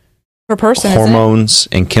per person, hormones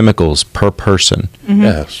and chemicals per person. Mm-hmm.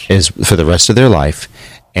 Yes. Is for the rest of their life,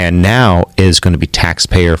 and now is going to be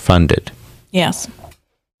taxpayer funded. Yes.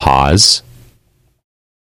 Pause.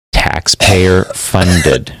 Taxpayer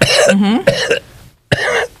funded. Mm-hmm.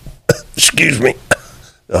 Excuse me.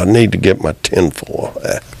 I need to get my tinfoil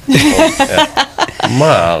hat.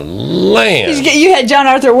 My land. You had John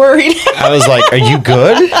Arthur worried. I was like, are you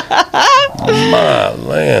good? My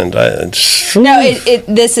land. No,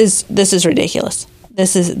 this is ridiculous.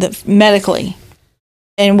 This is medically.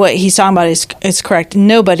 And what he's talking about is correct.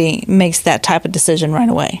 Nobody makes that type of decision right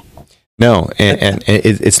away. No, and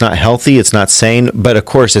it's not healthy, it's not sane, but of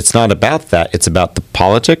course it's not about that. It's about the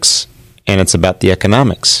politics and it's about the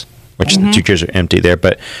economics, which the two chairs are empty there,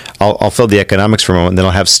 but I'll fill the economics for a moment, then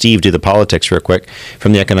I'll have Steve do the politics real quick.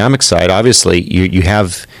 From the economic side, obviously, you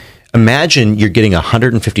have, imagine you're getting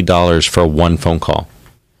 $150 for one phone call.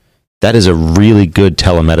 That is a really good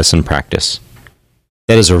telemedicine practice.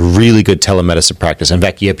 That is a really good telemedicine practice. In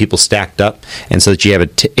fact, you have people stacked up, and so that you have a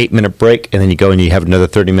 8-minute break, and then you go and you have another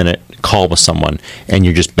 30-minute call with someone, and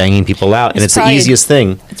you're just banging people out, and it's the easiest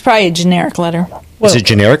thing. It's probably a generic letter. It's a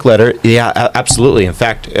generic letter. Yeah, absolutely. In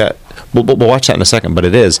fact, we'll watch that in a second, but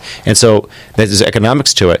it is. And so there's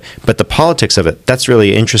economics to it. But the politics of it, that's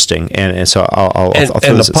really interesting. And so I'll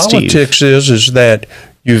throw this at Steve. And the politics is that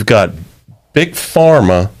you've got big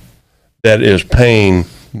pharma that is paying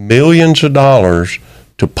millions of dollars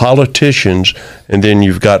to politicians, and then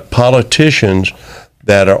you've got politicians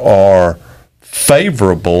that are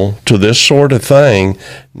favorable to this sort of thing.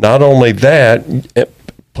 Not only that,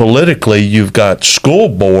 politically, you've got school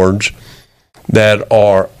boards that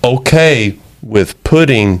are okay with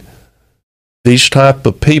putting these type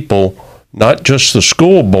of people, not just the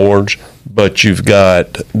school boards, but you've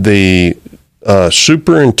got the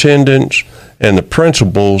superintendents and the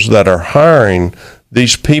principals that are hiring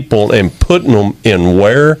these people and putting them in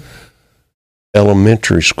where?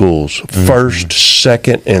 Elementary schools, first,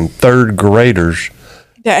 second, and third graders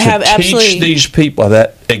that have teach these people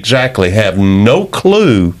that exactly have no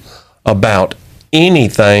clue about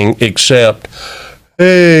anything except,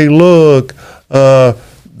 hey, look,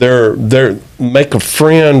 they're make a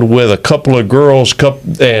friend with a couple of girls,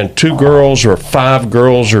 and 2 girls or 5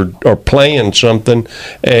 girls are playing something,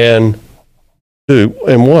 and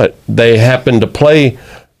what? They happen to play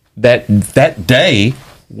that day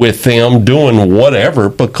with them doing whatever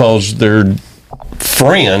because they're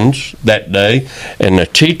friends that day, and the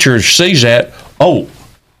teacher sees that, oh,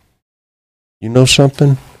 you know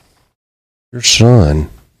something? Your son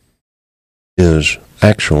is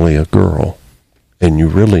actually a girl, and you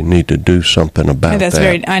really need to do something about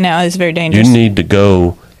that. I know, it's very dangerous. You need to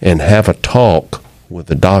go and have a talk with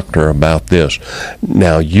the doctor about this.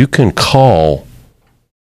 Now, you can call,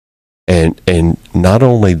 and not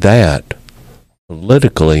only that,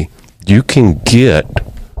 politically, you can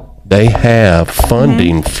they have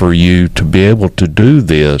funding for you to be able to do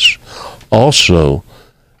this also,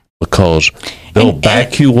 because they'll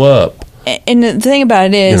back you up. And the thing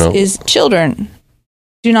about it is children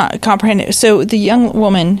do not comprehend it. So the young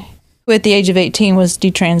woman who at the age of 18 was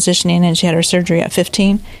detransitioning, and she had her surgery at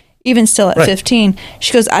 15, even still at 15,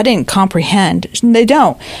 she goes, I didn't comprehend. They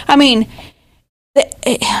don't. I mean,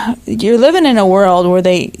 you're living in a world where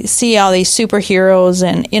they see all these superheroes,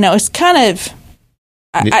 and it's kind of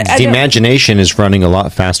the imagination is running a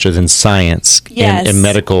lot faster than science and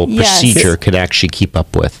medical procedure could actually keep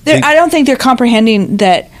up with. I don't think they're comprehending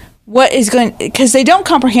that what is going, because they don't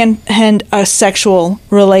comprehend a sexual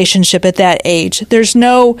relationship at that age.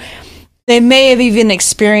 They may have even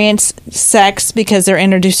experienced sex because they're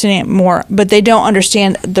introducing it more, but they don't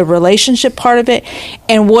understand the relationship part of it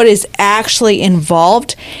and what is actually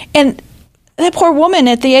involved. And that poor woman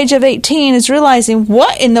at the age of 18 is realizing,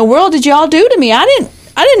 what in the world did y'all do to me? I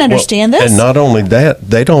didn't understand this. And not only that,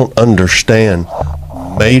 they don't understand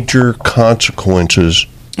major consequences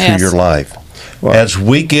to your life. Well, as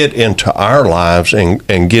we get into our lives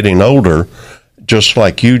and getting older, just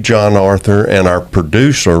like you, John Arthur, and our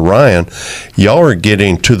producer, Ryan, y'all are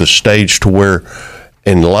getting to the stage to where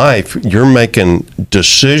in life you're making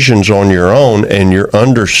decisions on your own, and you're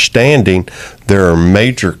understanding there are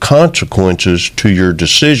major consequences to your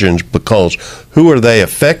decisions, because who are they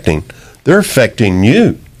affecting? They're affecting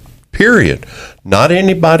you, period. Not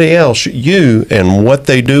anybody else, you and what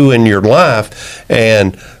they do in your life,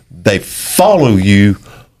 and they follow you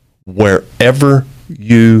wherever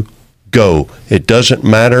you go. It doesn't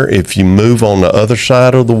matter if you move on the other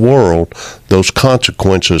side of the world, those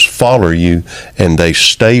consequences follow you, and they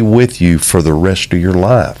stay with you for the rest of your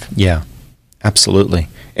life. Yeah, absolutely.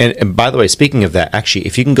 And by the way, speaking of that, actually,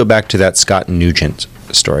 if you can go back to that Scott Nugent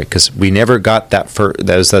story, because we never got that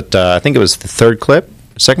I think it was the third clip.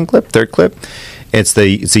 It's a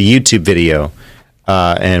YouTube video,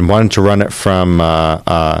 and wanted to run it from,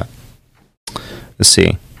 let's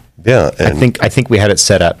see. Yeah, I think we had it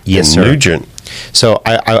set up. Yes, sir. Nugent. So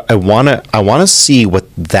I wanna see what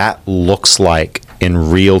that looks like in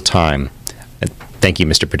real time. Thank you,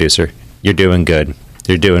 Mr. Producer. You're doing good.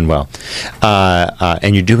 You're doing well,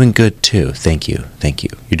 and you're doing good too. Thank you.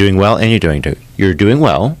 You're doing well, and you're doing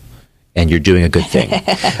well, and you're doing a good thing.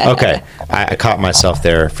 Okay, I caught myself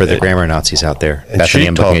there for the grammar Nazis out there. And Bethany,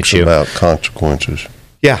 I'm looking at you. About consequences.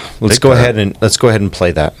 Yeah, let's go ahead and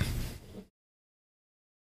play that.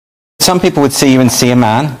 Some people would see you and see a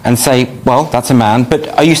man and say, well, that's a man, but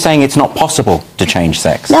are you saying it's not possible to change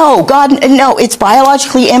sex? No, no, it's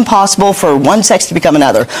biologically impossible for one sex to become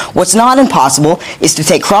another. What's not impossible is to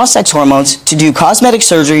take cross-sex hormones, to do cosmetic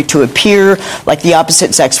surgery, to appear like the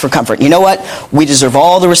opposite sex for comfort. You know what? We deserve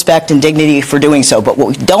all the respect and dignity for doing so, but what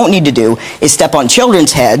we don't need to do is step on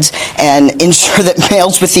children's heads and ensure that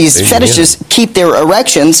males with these fetishes keep their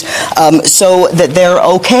erections so that they're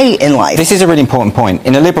okay in life. This is a really important point.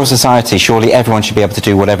 In a liberal society, surely everyone should be able to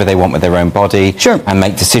do whatever they want with their own body and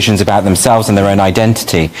make decisions about themselves and their own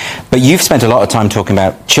identity. But you've spent a lot of time talking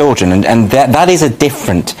about children, and that is a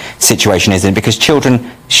different situation, isn't it? Because children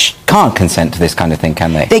can't consent to this kind of thing,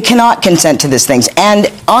 can they? They cannot consent to these things,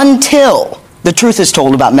 and until the truth is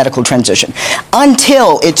told about medical transition,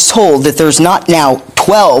 until it's told that there's not now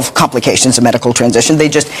 12 complications of medical transition, they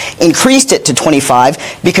just increased it to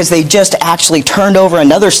 25 because they just actually turned over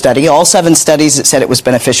another study. All 7 studies that said it was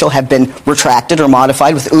beneficial have been retracted or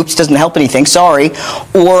modified with oops, doesn't help anything, sorry,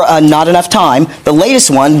 or not enough time. The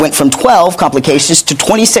latest one went from 12 complications to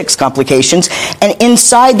 26 complications, and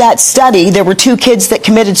inside that study there were 2 kids that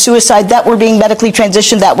committed suicide that were being medically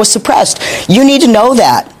transitioned that was suppressed. You need to know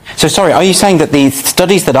that. So, sorry, are you saying that the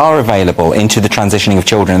studies that are available into the transitioning of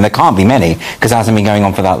children, and there can't be many because it hasn't been going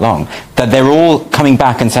on for that long, that they're all coming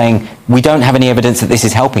back and saying, we don't have any evidence that this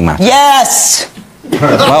is helping matters? Yes!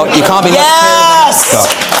 Well, you can't be much clearer than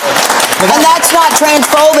that, And that's not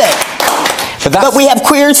transphobic. But we have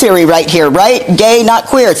queer theory right here, right? Gay, not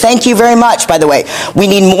queer. Thank you very much, by the way. We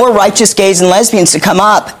need more righteous gays and lesbians to come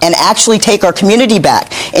up and actually take our community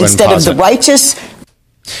back instead of the righteous.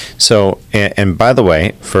 So, and by the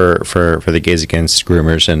way, for the gays against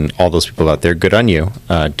groomers and all those people out there, good on you.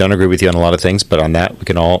 Don't agree with you on a lot of things, but on that we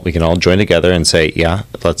can all join together and say, yeah,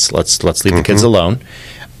 let's leave the kids alone.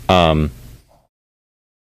 When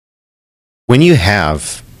you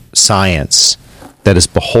have science that is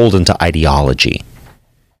beholden to ideology,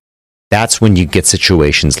 that's when you get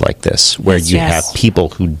situations like this, where you have people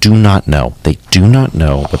who do not know. They do not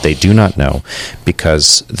know what they do not know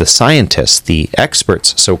because the scientists, the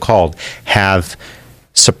experts, so-called, have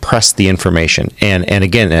suppressed the information. And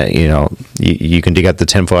again, you can dig out the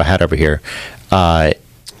tinfoil hat over here.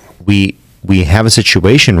 We have a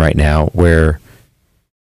situation right now where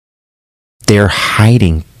they're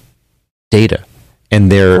hiding data. And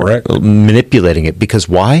they're manipulating it. Because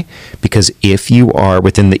why? Because if you are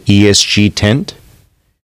within the ESG tent,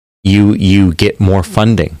 you get more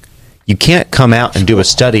funding. You can't come out and do a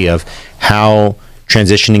study of how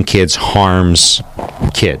transitioning kids harms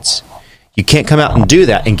kids. You can't come out and do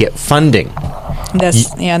that and get funding.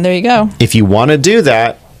 There you go. If you want to do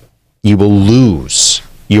that, you will lose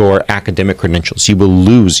your academic credentials. You will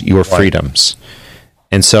lose your freedoms.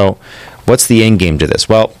 And so, what's the end game to this?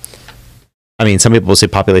 Well, I mean, some people will say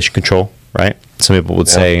population control, right? Some people would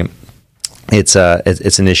say it's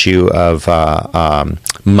an issue of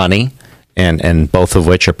money, and both of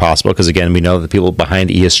which are possible. Because again, we know the people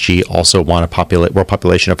behind ESG also want a world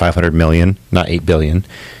population of 500 million, not 8 billion.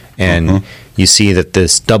 And you see that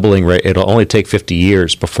this doubling rate, it'll only take 50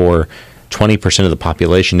 years before 20% of the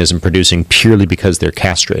population isn't producing purely because they're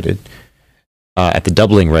castrated. At the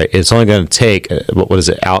doubling rate, it's only going to take what is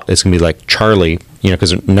it? It's going to be like Charlie,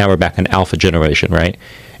 because now we're back in alpha generation, right?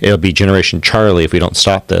 It'll be generation Charlie if we don't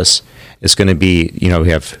stop this. It's going to be, we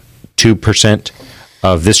have 2%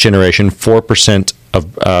 of this generation, 4%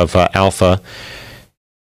 of alpha,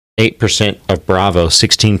 8% of Bravo,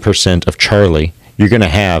 16% of Charlie. You're going to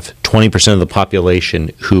have 20% of the population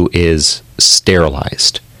who is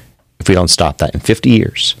sterilized. If we don't stop that in 50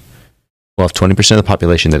 years, we'll have 20% of the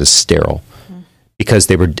population that is sterile.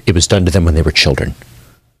 Because it was done to them when they were children.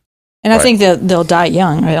 And I think that they'll die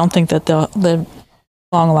young. I don't think that they'll live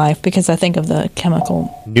long life because I think of the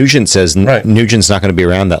chemical. Nugent says Nugent's not going to be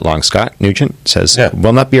around that long. Scott Nugent says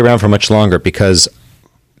will not be around for much longer because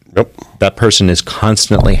that person is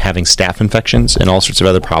constantly having staph infections and all sorts of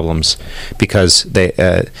other problems because they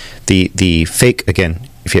the fake, again,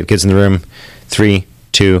 if you have kids in the room, 3,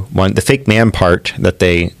 2, 1, the fake man part that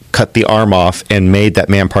they cut the arm off and made that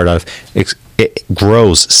man part out of, it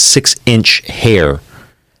grows 6-inch hair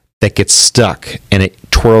that gets stuck and it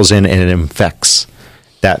twirls in and it infects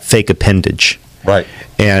that fake appendage. Right.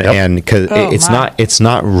 And because it's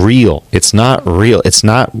not real. It's not real. It's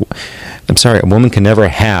not. I'm sorry. A woman can never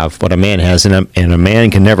have what a man has, and a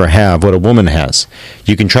man can never have what a woman has.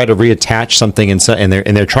 You can try to reattach something, and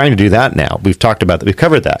they're trying to do that now. We've talked about that. We've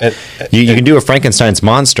covered that. You can do a Frankenstein's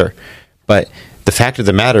monster, but the fact of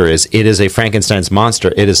the matter is, it is a Frankenstein's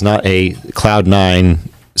monster. It is not a Cloud9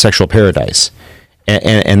 sexual paradise,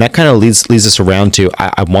 and that kind of leads us around to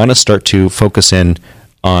I want to start to focus in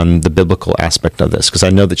on the biblical aspect of this? Because I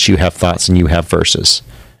know that you have thoughts and you have verses.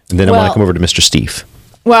 And then I want to come over to Mr. Steve.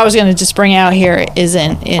 What I was going to just bring out here is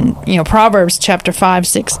in Proverbs chapter 5,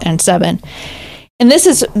 6, and 7. And this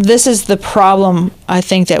is the problem I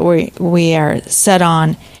think that we are set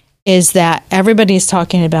on, is that everybody is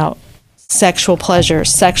talking about sexual pleasure,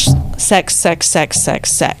 sex.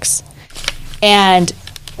 And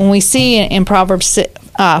when we see in Proverbs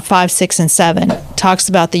 5, 6, and 7, talks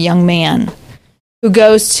about the young man who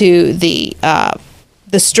goes to the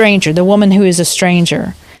stranger, the woman who is a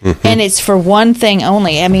stranger. Mm-hmm. And it's for one thing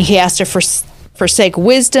only. I mean, he has to forsake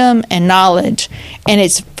wisdom and knowledge, and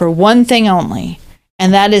it's for one thing only,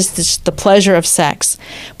 and that is the pleasure of sex.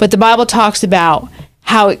 But the Bible talks about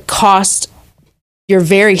how it costs your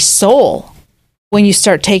very soul when you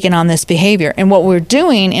start taking on this behavior. And what we're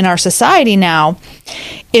doing in our society now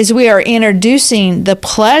is we are introducing the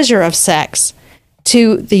pleasure of sex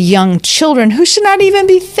to the young children who should not even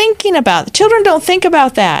be thinking about it. Children don't think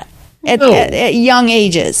about that at young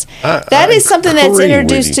ages. That is something that's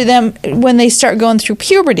introduced to them when they start going through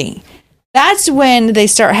puberty. That's when they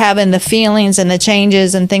start having the feelings and the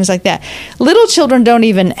changes and things like that. Little children don't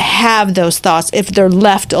even have those thoughts if they're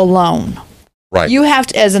left alone. Right. You have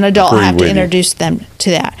to, as an adult, introduce them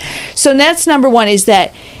to that. So that's number one, is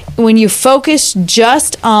that when you focus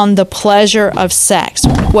just on the pleasure of sex,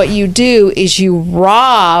 what you do is you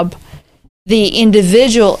rob the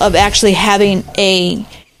individual of actually having a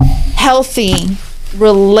healthy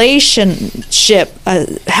relationship, a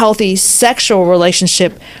healthy sexual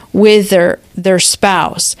relationship with their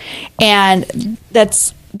spouse. And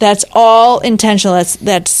that's all intentional.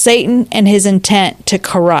 That's Satan and his intent to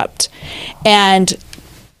corrupt. And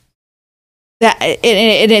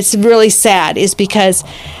it's really sad, is because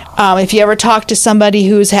if you ever talk to somebody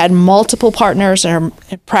who's had multiple partners or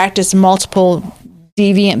practiced multiple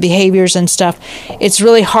deviant behaviors and stuff, it's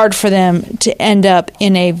really hard for them to end up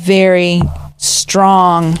in a very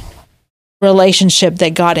strong relationship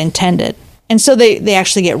that God intended. And so they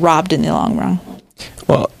actually get robbed in the long run.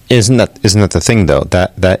 Well, isn't that the thing, though?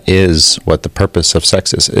 That is what the purpose of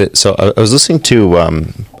sex is. So I was listening to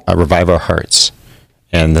Revive Our Hearts,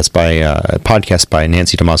 and that's by a podcast by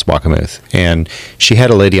Nancy DeMoss Wakamuth, and she had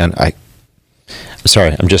a lady on. I'm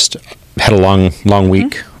just had a long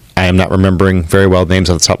week. I am not remembering very well names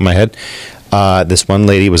off the top of my head. This one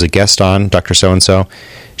lady was a guest on, Dr. So-and-so.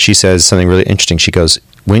 She says something really interesting. She goes,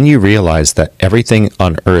 when you realize that everything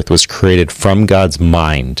on earth was created from God's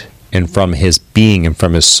mind and from his being and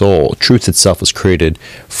from his soul, truth itself was created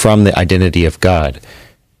from the identity of God,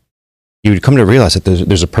 you would come to realize that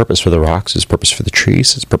there's a purpose for the rocks, there's a purpose for the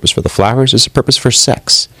trees, there's a purpose for the flowers, there's a purpose for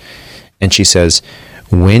sex. And she says,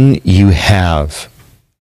 when you have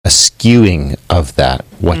a skewing of that,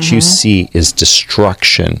 what you see is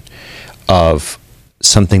destruction of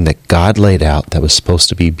something that God laid out that was supposed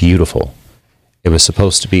to be beautiful. It was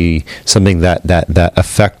supposed to be something that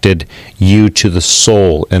affected you to the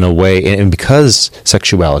soul in a way, and because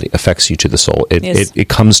sexuality affects you to the soul, it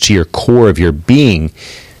comes to your core of your being.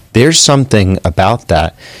 There's something about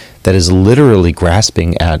that is literally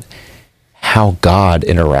grasping at how God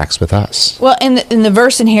interacts with us. Well, in the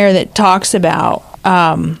verse in here that talks about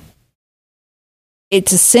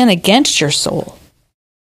it's a sin against your soul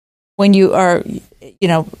when you are,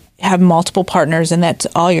 have multiple partners and that's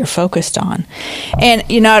all you're focused on. And,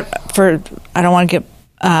 I don't want to get,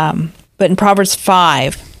 but in Proverbs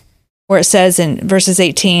 5, where it says in verses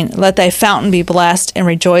 18, let thy fountain be blessed and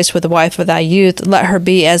rejoice with the wife of thy youth. Let her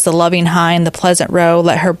be as the loving hind, the pleasant roe.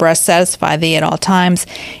 Let her breast satisfy thee at all times,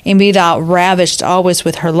 and be thou ravished always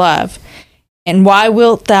with her love. And why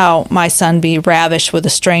wilt thou, my son, be ravished with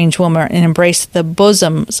a strange woman, and embrace the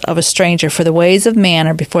bosoms of a stranger? For the ways of man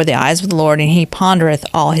are before the eyes of the Lord, and he pondereth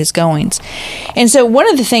all his goings. And so one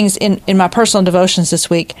of the things in my personal devotions this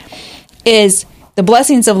week is the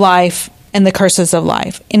blessings of life and the curses of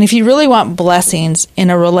life. And if you really want blessings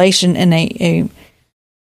in a relation, in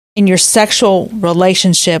your sexual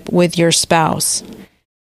relationship with your spouse,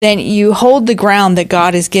 then you hold the ground that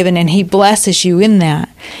God has given, and he blesses you in that.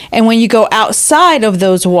 And when you go outside of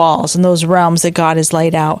those walls and those realms that God has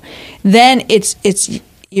laid out, then it's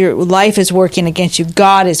your life is working against you.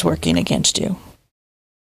 God is working against you.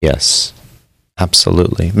 Yes,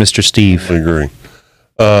 absolutely. Mr. Steve. I agree.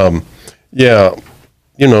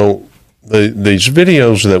 These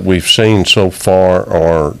videos that we've seen so far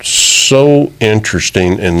are so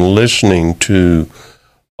interesting, in listening to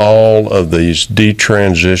all of these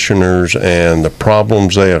detransitioners and the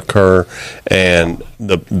problems they occur, and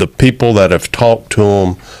the people that have talked to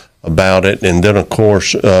them about it. And then, of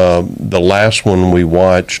course, the last one we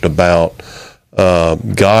watched about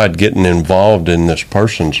God getting involved in this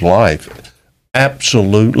person's life.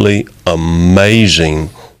 Absolutely amazing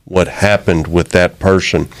what happened with that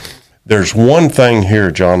person. There's one thing here,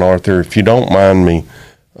 John Arthur, if you don't mind me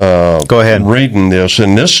go ahead reading this,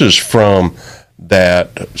 and this is from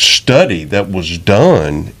that study that was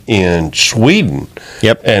done in Sweden.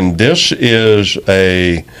 Yep. And this is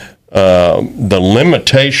the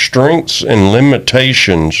strengths and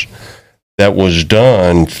limitations that was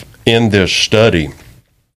done in this study.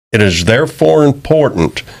 It is therefore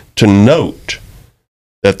important to note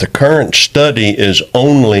that the current study is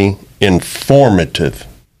only informative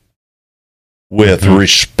with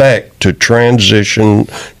respect to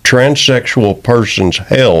transsexual persons'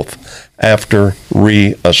 health after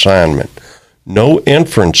reassignment. No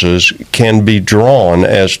inferences can be drawn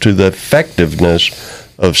as to the effectiveness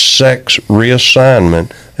of sex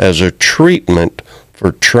reassignment as a treatment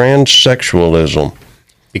for transsexualism.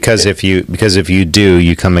 Because if you do,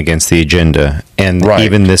 you come against the agenda. And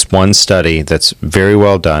even this one study that's very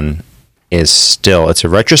well done it's a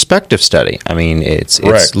retrospective study. I mean, it's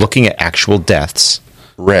looking at actual deaths.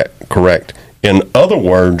 Correct. In other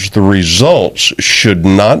words, the results should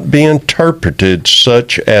not be interpreted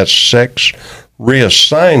such as sex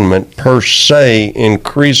reassignment per se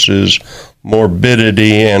increases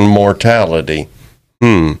morbidity and mortality.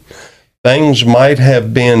 Things might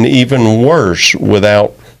have been even worse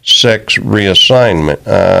without sex reassignment.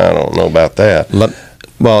 I don't know about that.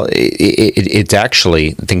 Well, it's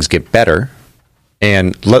actually, things get better.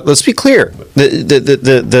 And let's be clear.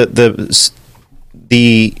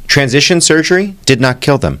 The transition surgery did not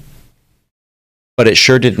kill them. But it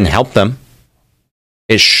sure didn't help them.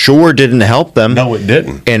 No, it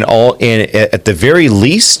didn't. And at the very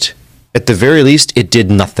least, it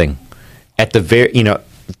did nothing.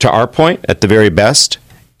 To our point, at the very best,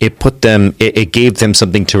 it gave them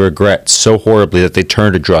something to regret so horribly that they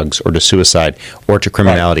turned to drugs or to suicide or to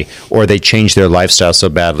criminality or they changed their lifestyle so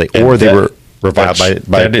badly or they were reviled by.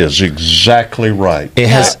 That is exactly right. It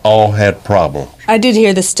has all had problems. I did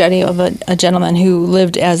hear the study of a gentleman who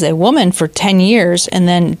lived as a woman for 10 years and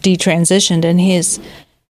then detransitioned, and he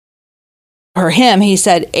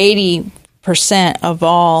said 80% of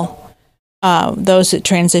all those that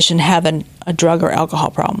transition have a drug or alcohol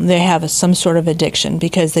problem. They have some sort of addiction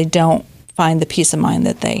because they don't find the peace of mind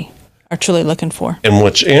that they are truly looking for. And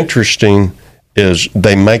what's interesting is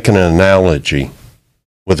they make an analogy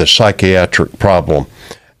with a psychiatric problem.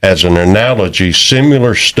 As an analogy,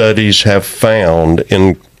 similar studies have found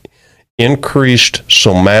increased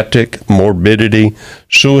somatic morbidity,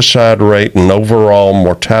 suicide rate, and overall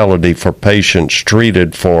mortality for patients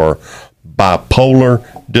treated for bipolar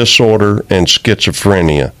disorder and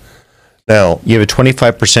schizophrenia. Now, you have a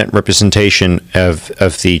 25% representation of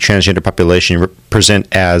the transgender population present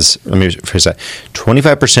as, let me rephrase that,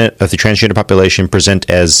 25% of the transgender population present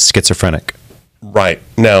as schizophrenic. Right.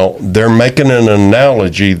 Now, they're making an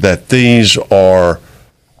analogy that these are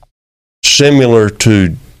similar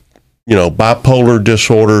to, bipolar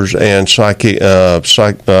disorders and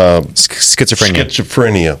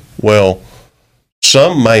schizophrenia. Well,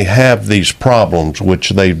 some may have these problems,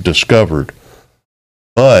 which they've discovered,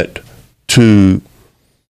 but to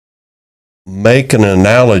make an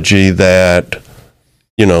analogy that,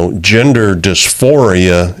 gender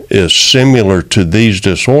dysphoria is similar to these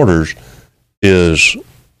disorders is,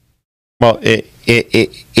 well, it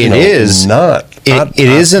is not. It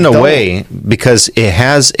is in a way because it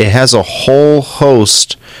has a whole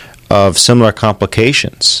host of similar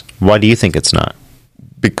complications. Why do you think it's not?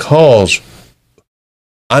 Because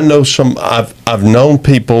I know I've known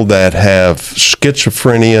people that have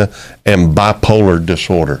schizophrenia and bipolar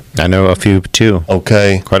disorder. I know a few too.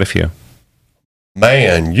 Okay. Quite a few.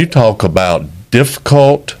 Man, you talk about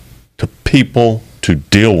difficult to people to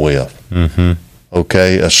deal with. Mm-hmm.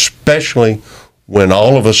 Okay. Especially when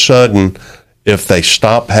all of a sudden, if they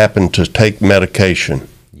happen to take medication.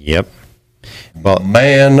 Yep. Well,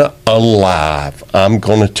 man alive, I'm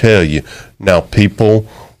going to tell you. Now, people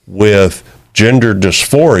with gender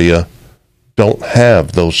dysphoria don't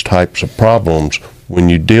have those types of problems when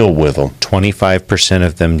you deal with them. 25%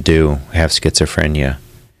 of them do have schizophrenia.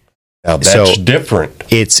 Now that's different.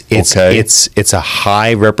 It's a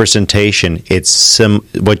high representation.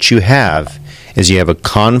 What you have is you have a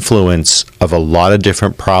confluence of a lot of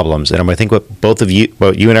different problems. And I think what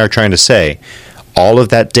you and I are trying to say, all of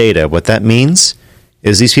that data, what that means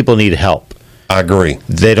is these people need help. I agree.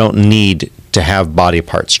 They don't need to have body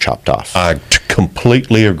parts chopped off. I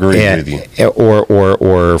completely agree with you.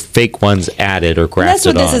 Or fake ones added or grafted on. That's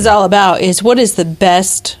what this is all about, is what is the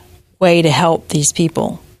best way to help these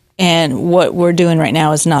people. And what we're doing right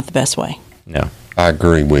now is not the best way. No. I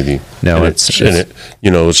agree with you. No, and it's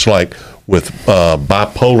it's like with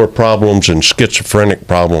bipolar problems and schizophrenic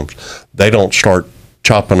problems, they don't start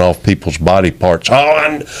chopping off people's body parts.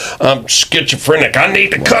 I'm schizophrenic. I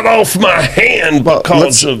need to cut off my hand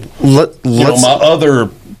because my other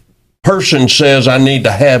person says I need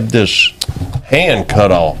to have this hand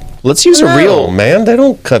cut off. Let's use a real man. They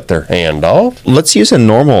don't cut their hand off. Let's use a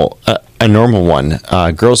normal one.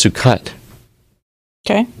 Girls who cut.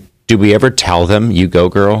 Okay. Do we ever tell them, "You go,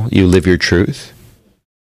 girl. You live your truth"?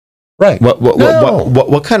 Right.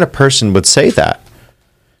 What kind of person would say that?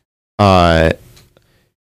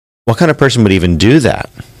 What kind of person would even do that?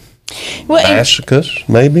 Well, masochists,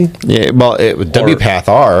 maybe. Yeah. Well, WPATH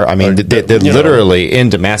are. I mean, they're literally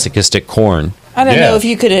into masochistic corn. I don't know if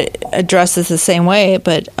you could address this the same way,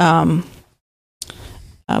 but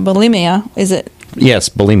bulimia, is it? Yes,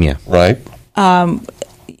 bulimia. Right.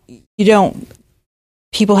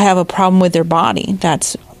 People have a problem with their body.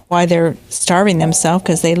 That's why they're starving themselves,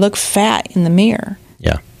 because they look fat in the mirror.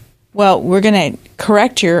 Yeah. Well, we're going to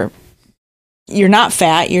correct you're not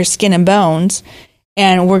fat, you're skin and bones,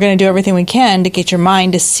 and we're going to do everything we can to get your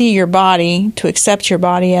mind to see your body, to accept your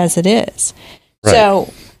body as it is. Right.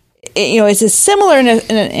 So, it's similar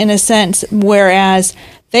in a sense, whereas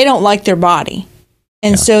they don't like their body.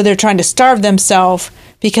 And so they're trying to starve themselves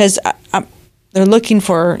because they're looking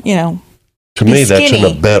for, To me, that's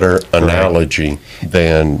a better analogy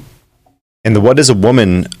than... And the What is a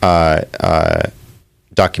Woman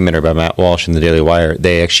documentary by Matt Walsh in the Daily Wire,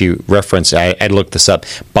 they actually reference, I looked this up,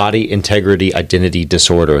 body integrity identity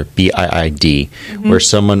disorder, BIID, where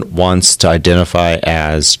someone wants to identify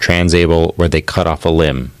as transable, where they cut off a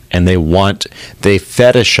limb. And they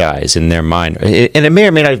fetishize in their mind, and it may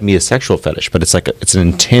or may not even be a sexual fetish, but it's it's an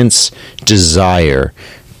intense desire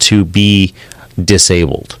to be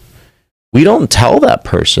disabled. We don't tell that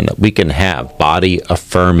person that we can have body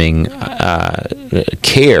affirming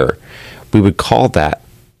care. We would call that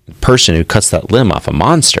person who cuts that limb off a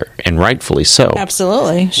monster, and rightfully so.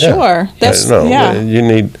 Absolutely, sure.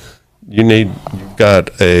 You've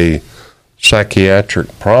got a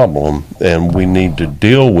psychiatric problem, and we need to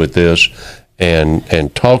deal with this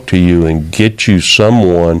and talk to you and get you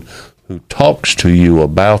someone who talks to you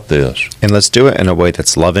about this. And let's do it in a way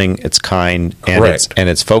that's loving, it's kind, and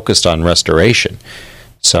it's focused on restoration.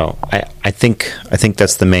 So I think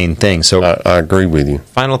that's the main thing. So I agree with you.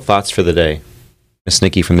 Final thoughts for the day, Ms.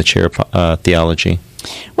 Nikki from the Chair of Theology.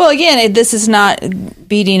 Well, again, this is not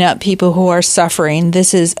beating up people who are suffering.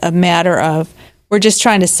 This is a matter of, we're just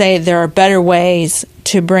trying to say there are better ways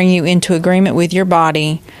to bring you into agreement with your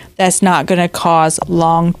body that's not going to cause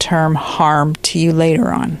long-term harm to you later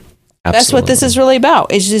on. Absolutely. That's what this is really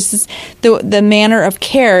about. It's just the manner of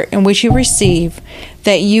care in which you receive,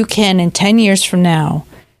 that you can, in 10 years from now,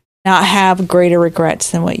 not have greater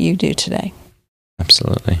regrets than what you do today.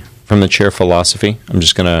 Absolutely. From the Chair of Philosophy, I'm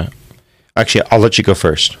just going to... Actually, I'll let you go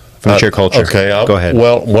first. From the Chair of Culture. Okay. Go ahead.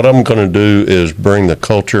 Well, what I'm going to do is bring the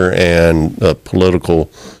culture and the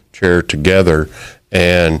political chair together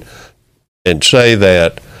and say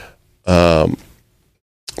that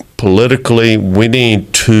politically we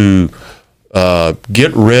need to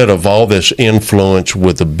get rid of all this influence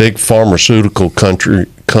with the big pharmaceutical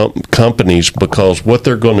companies, because what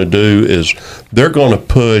they're going to do is they're going to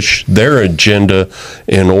push their agenda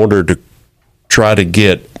in order to try to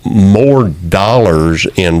get more dollars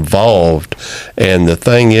involved. And the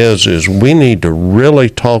thing is we need to really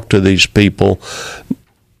talk to these people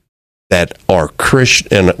that are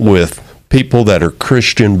Christian, with people that are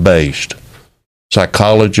Christian based,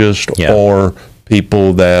 psychologists or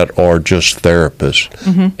people that are just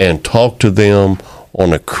therapists, and talk to them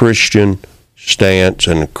on a Christian stance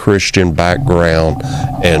and a Christian background,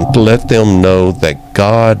 and let them know that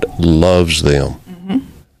God loves them.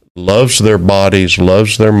 Loves their bodies,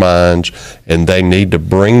 loves their minds, and they need to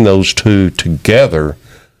bring those two together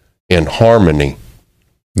in harmony.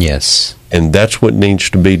 Yes. And that's what needs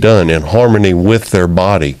to be done, in harmony with their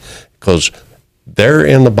body, because they're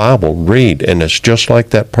in the Bible. Read, and it's just like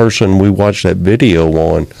that person we watched that video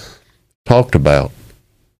on talked about.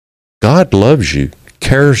 God loves you,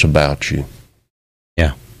 cares about you.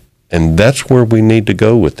 Yeah. And that's where we need to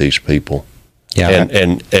go with these people. Yeah.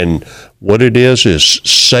 And what it is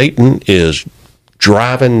Satan is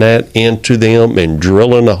driving that into them and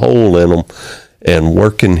drilling a hole in them and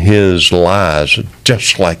working his lies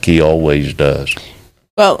just like he always does.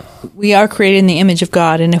 Well, we are created in the image of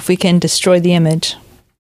God, and if we can destroy the image,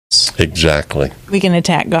 exactly, we can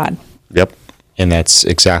attack God. Yep. And that's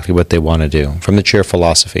exactly what they want to do. From the Chair of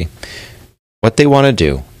Philosophy, what they want to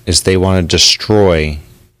do is they want to destroy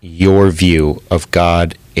your view of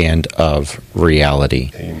God and of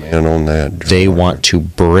reality. Amen on that. They want to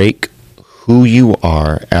break who you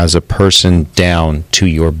are as a person down to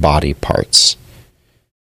your body parts.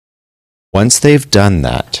 Once they've done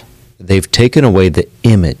that, they've taken away the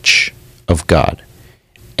image of God,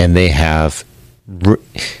 and they have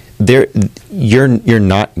you're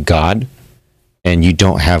not God, and you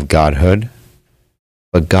don't have godhood,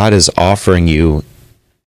 but God is offering you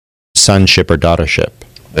sonship or daughtership.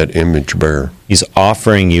 That image bearer. He's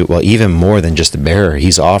offering you, well, even more than just a bearer.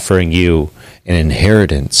 He's offering you an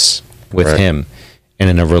inheritance with Him and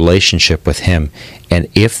in a relationship with Him. And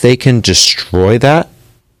if they can destroy that,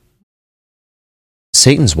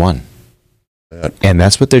 Satan's won. And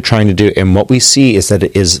that's what they're trying to do. And what we see is that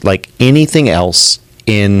it is like anything else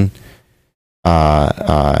in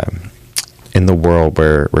the world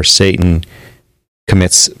where Satan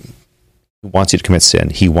wants you to commit sin.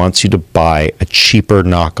 He wants you to buy a cheaper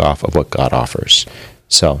knockoff of what God offers.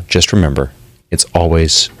 So just remember, it's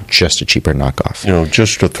always just a cheaper knockoff. You know,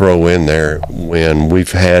 just to throw in there, when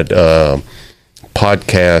we've had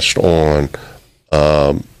podcasts on,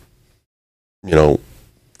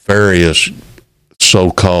 various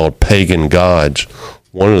so-called pagan gods,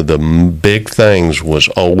 one of the big things was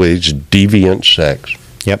always deviant sex.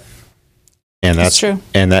 Yep. And that's true.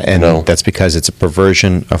 And that's because it's a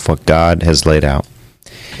perversion of what God has laid out.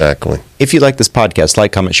 Exactly. If you like this podcast,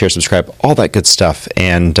 like, comment, share, subscribe, all that good stuff.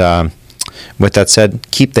 And with that said,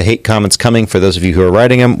 keep the hate comments coming. For those of you who are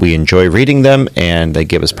writing them, we enjoy reading them, and they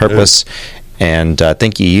give us purpose. And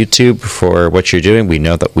thank you, YouTube, for what you're doing. We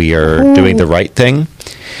know that we are doing the right thing.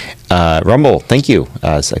 Rumble, thank you.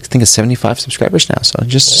 I think it's 75 subscribers now, so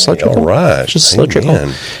just slow trickle. All right. Just slow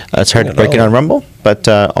trickle. It's hard to break it on Rumble, but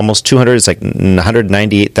almost 200. It's like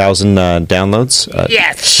 198,000 downloads.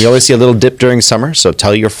 Yes. We always see a little dip during summer, so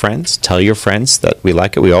tell your friends that we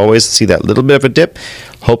like it. We always see that little bit of a dip.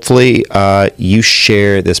 Hopefully, you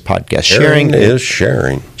share this podcast. Sharing is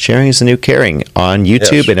sharing. Sharing is the new caring on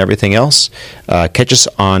YouTube and everything else. Catch us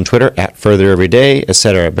on Twitter at Further Every Day,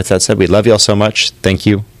 etc. But that said, we love you all so much. Thank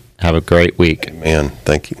you. Have a great week. Amen.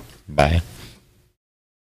 Thank you. Bye.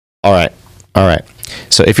 All right.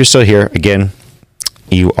 So if you're still here, again,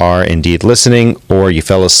 you are indeed listening, or you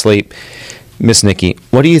fell asleep. Miss Nikki,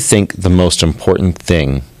 what do you think the most important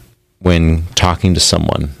thing when talking to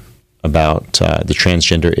someone about the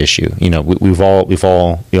transgender issue? You know, we all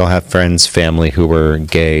have friends, family who were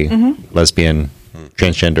gay, lesbian,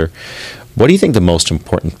 transgender. What do you think the most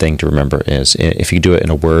important thing to remember is, if you do it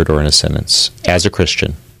in a word or in a sentence, as a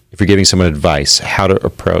Christian? If you're giving someone advice, how to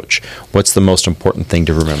approach, what's the most important thing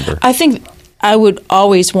to remember? I think I would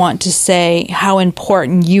always want to say how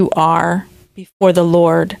important you are before the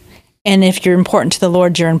Lord. And if you're important to the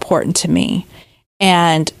Lord, you're important to me.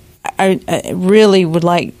 And I really would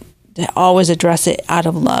like to always address it out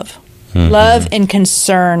of love. Mm-hmm. Love and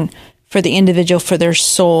concern for the individual, for their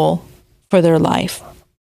soul, for their life.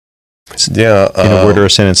 Yeah, in a word or a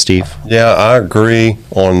sentence, Steve. Yeah, I agree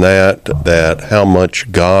on that how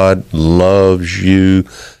much God loves you.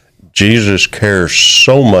 Jesus cares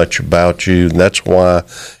so much about you, and that's why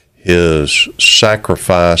His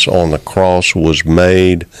sacrifice on the cross was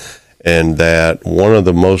made, and that one of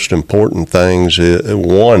the most important things,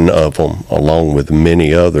 one of them, along with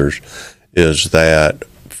many others, is that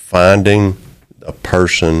finding a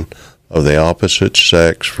person of the opposite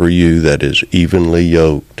sex for you that is evenly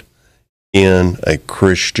yoked in a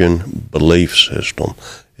Christian belief system.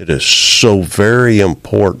 It is so very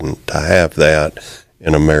important to have that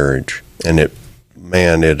in a marriage. And it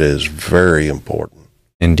is very important.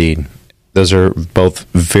 Indeed. Those are both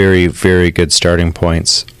very, very good starting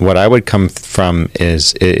points. What I would come from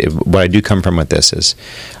is, what I do come from with this is,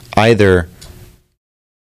 either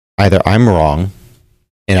I'm wrong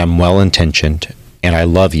and I'm well-intentioned and I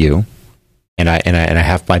love you, and I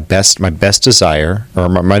have my best desire, or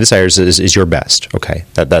my desire is your best. Okay,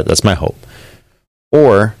 that's my hope.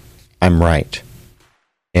 Or I'm right,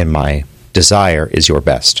 and my desire is your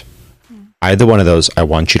best. Either one of those, I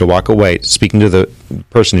want you to walk away. Speaking to the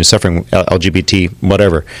person who's suffering LGBT,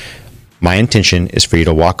 whatever, my intention is for you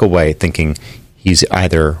to walk away thinking he's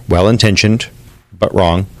either well-intentioned but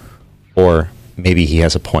wrong, or maybe he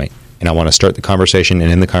has a point. And I want to start the conversation,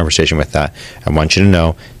 and in the conversation with that, I want you to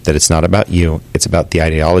know that it's not about you. It's about the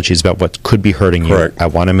ideology. It's about what could be hurting you. Correct. I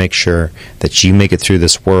want to make sure that you make it through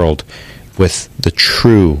this world with the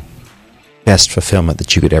true best fulfillment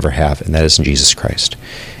that you could ever have, and that is in Jesus Christ.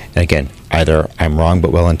 And again, either I'm wrong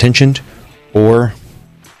but well-intentioned, or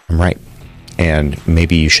I'm right. And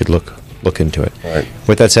maybe you should look into it. Right.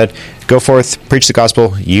 With that said, go forth, preach the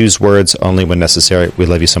gospel, use words only when necessary. We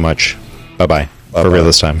love you so much. Bye-bye. For real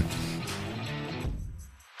this time.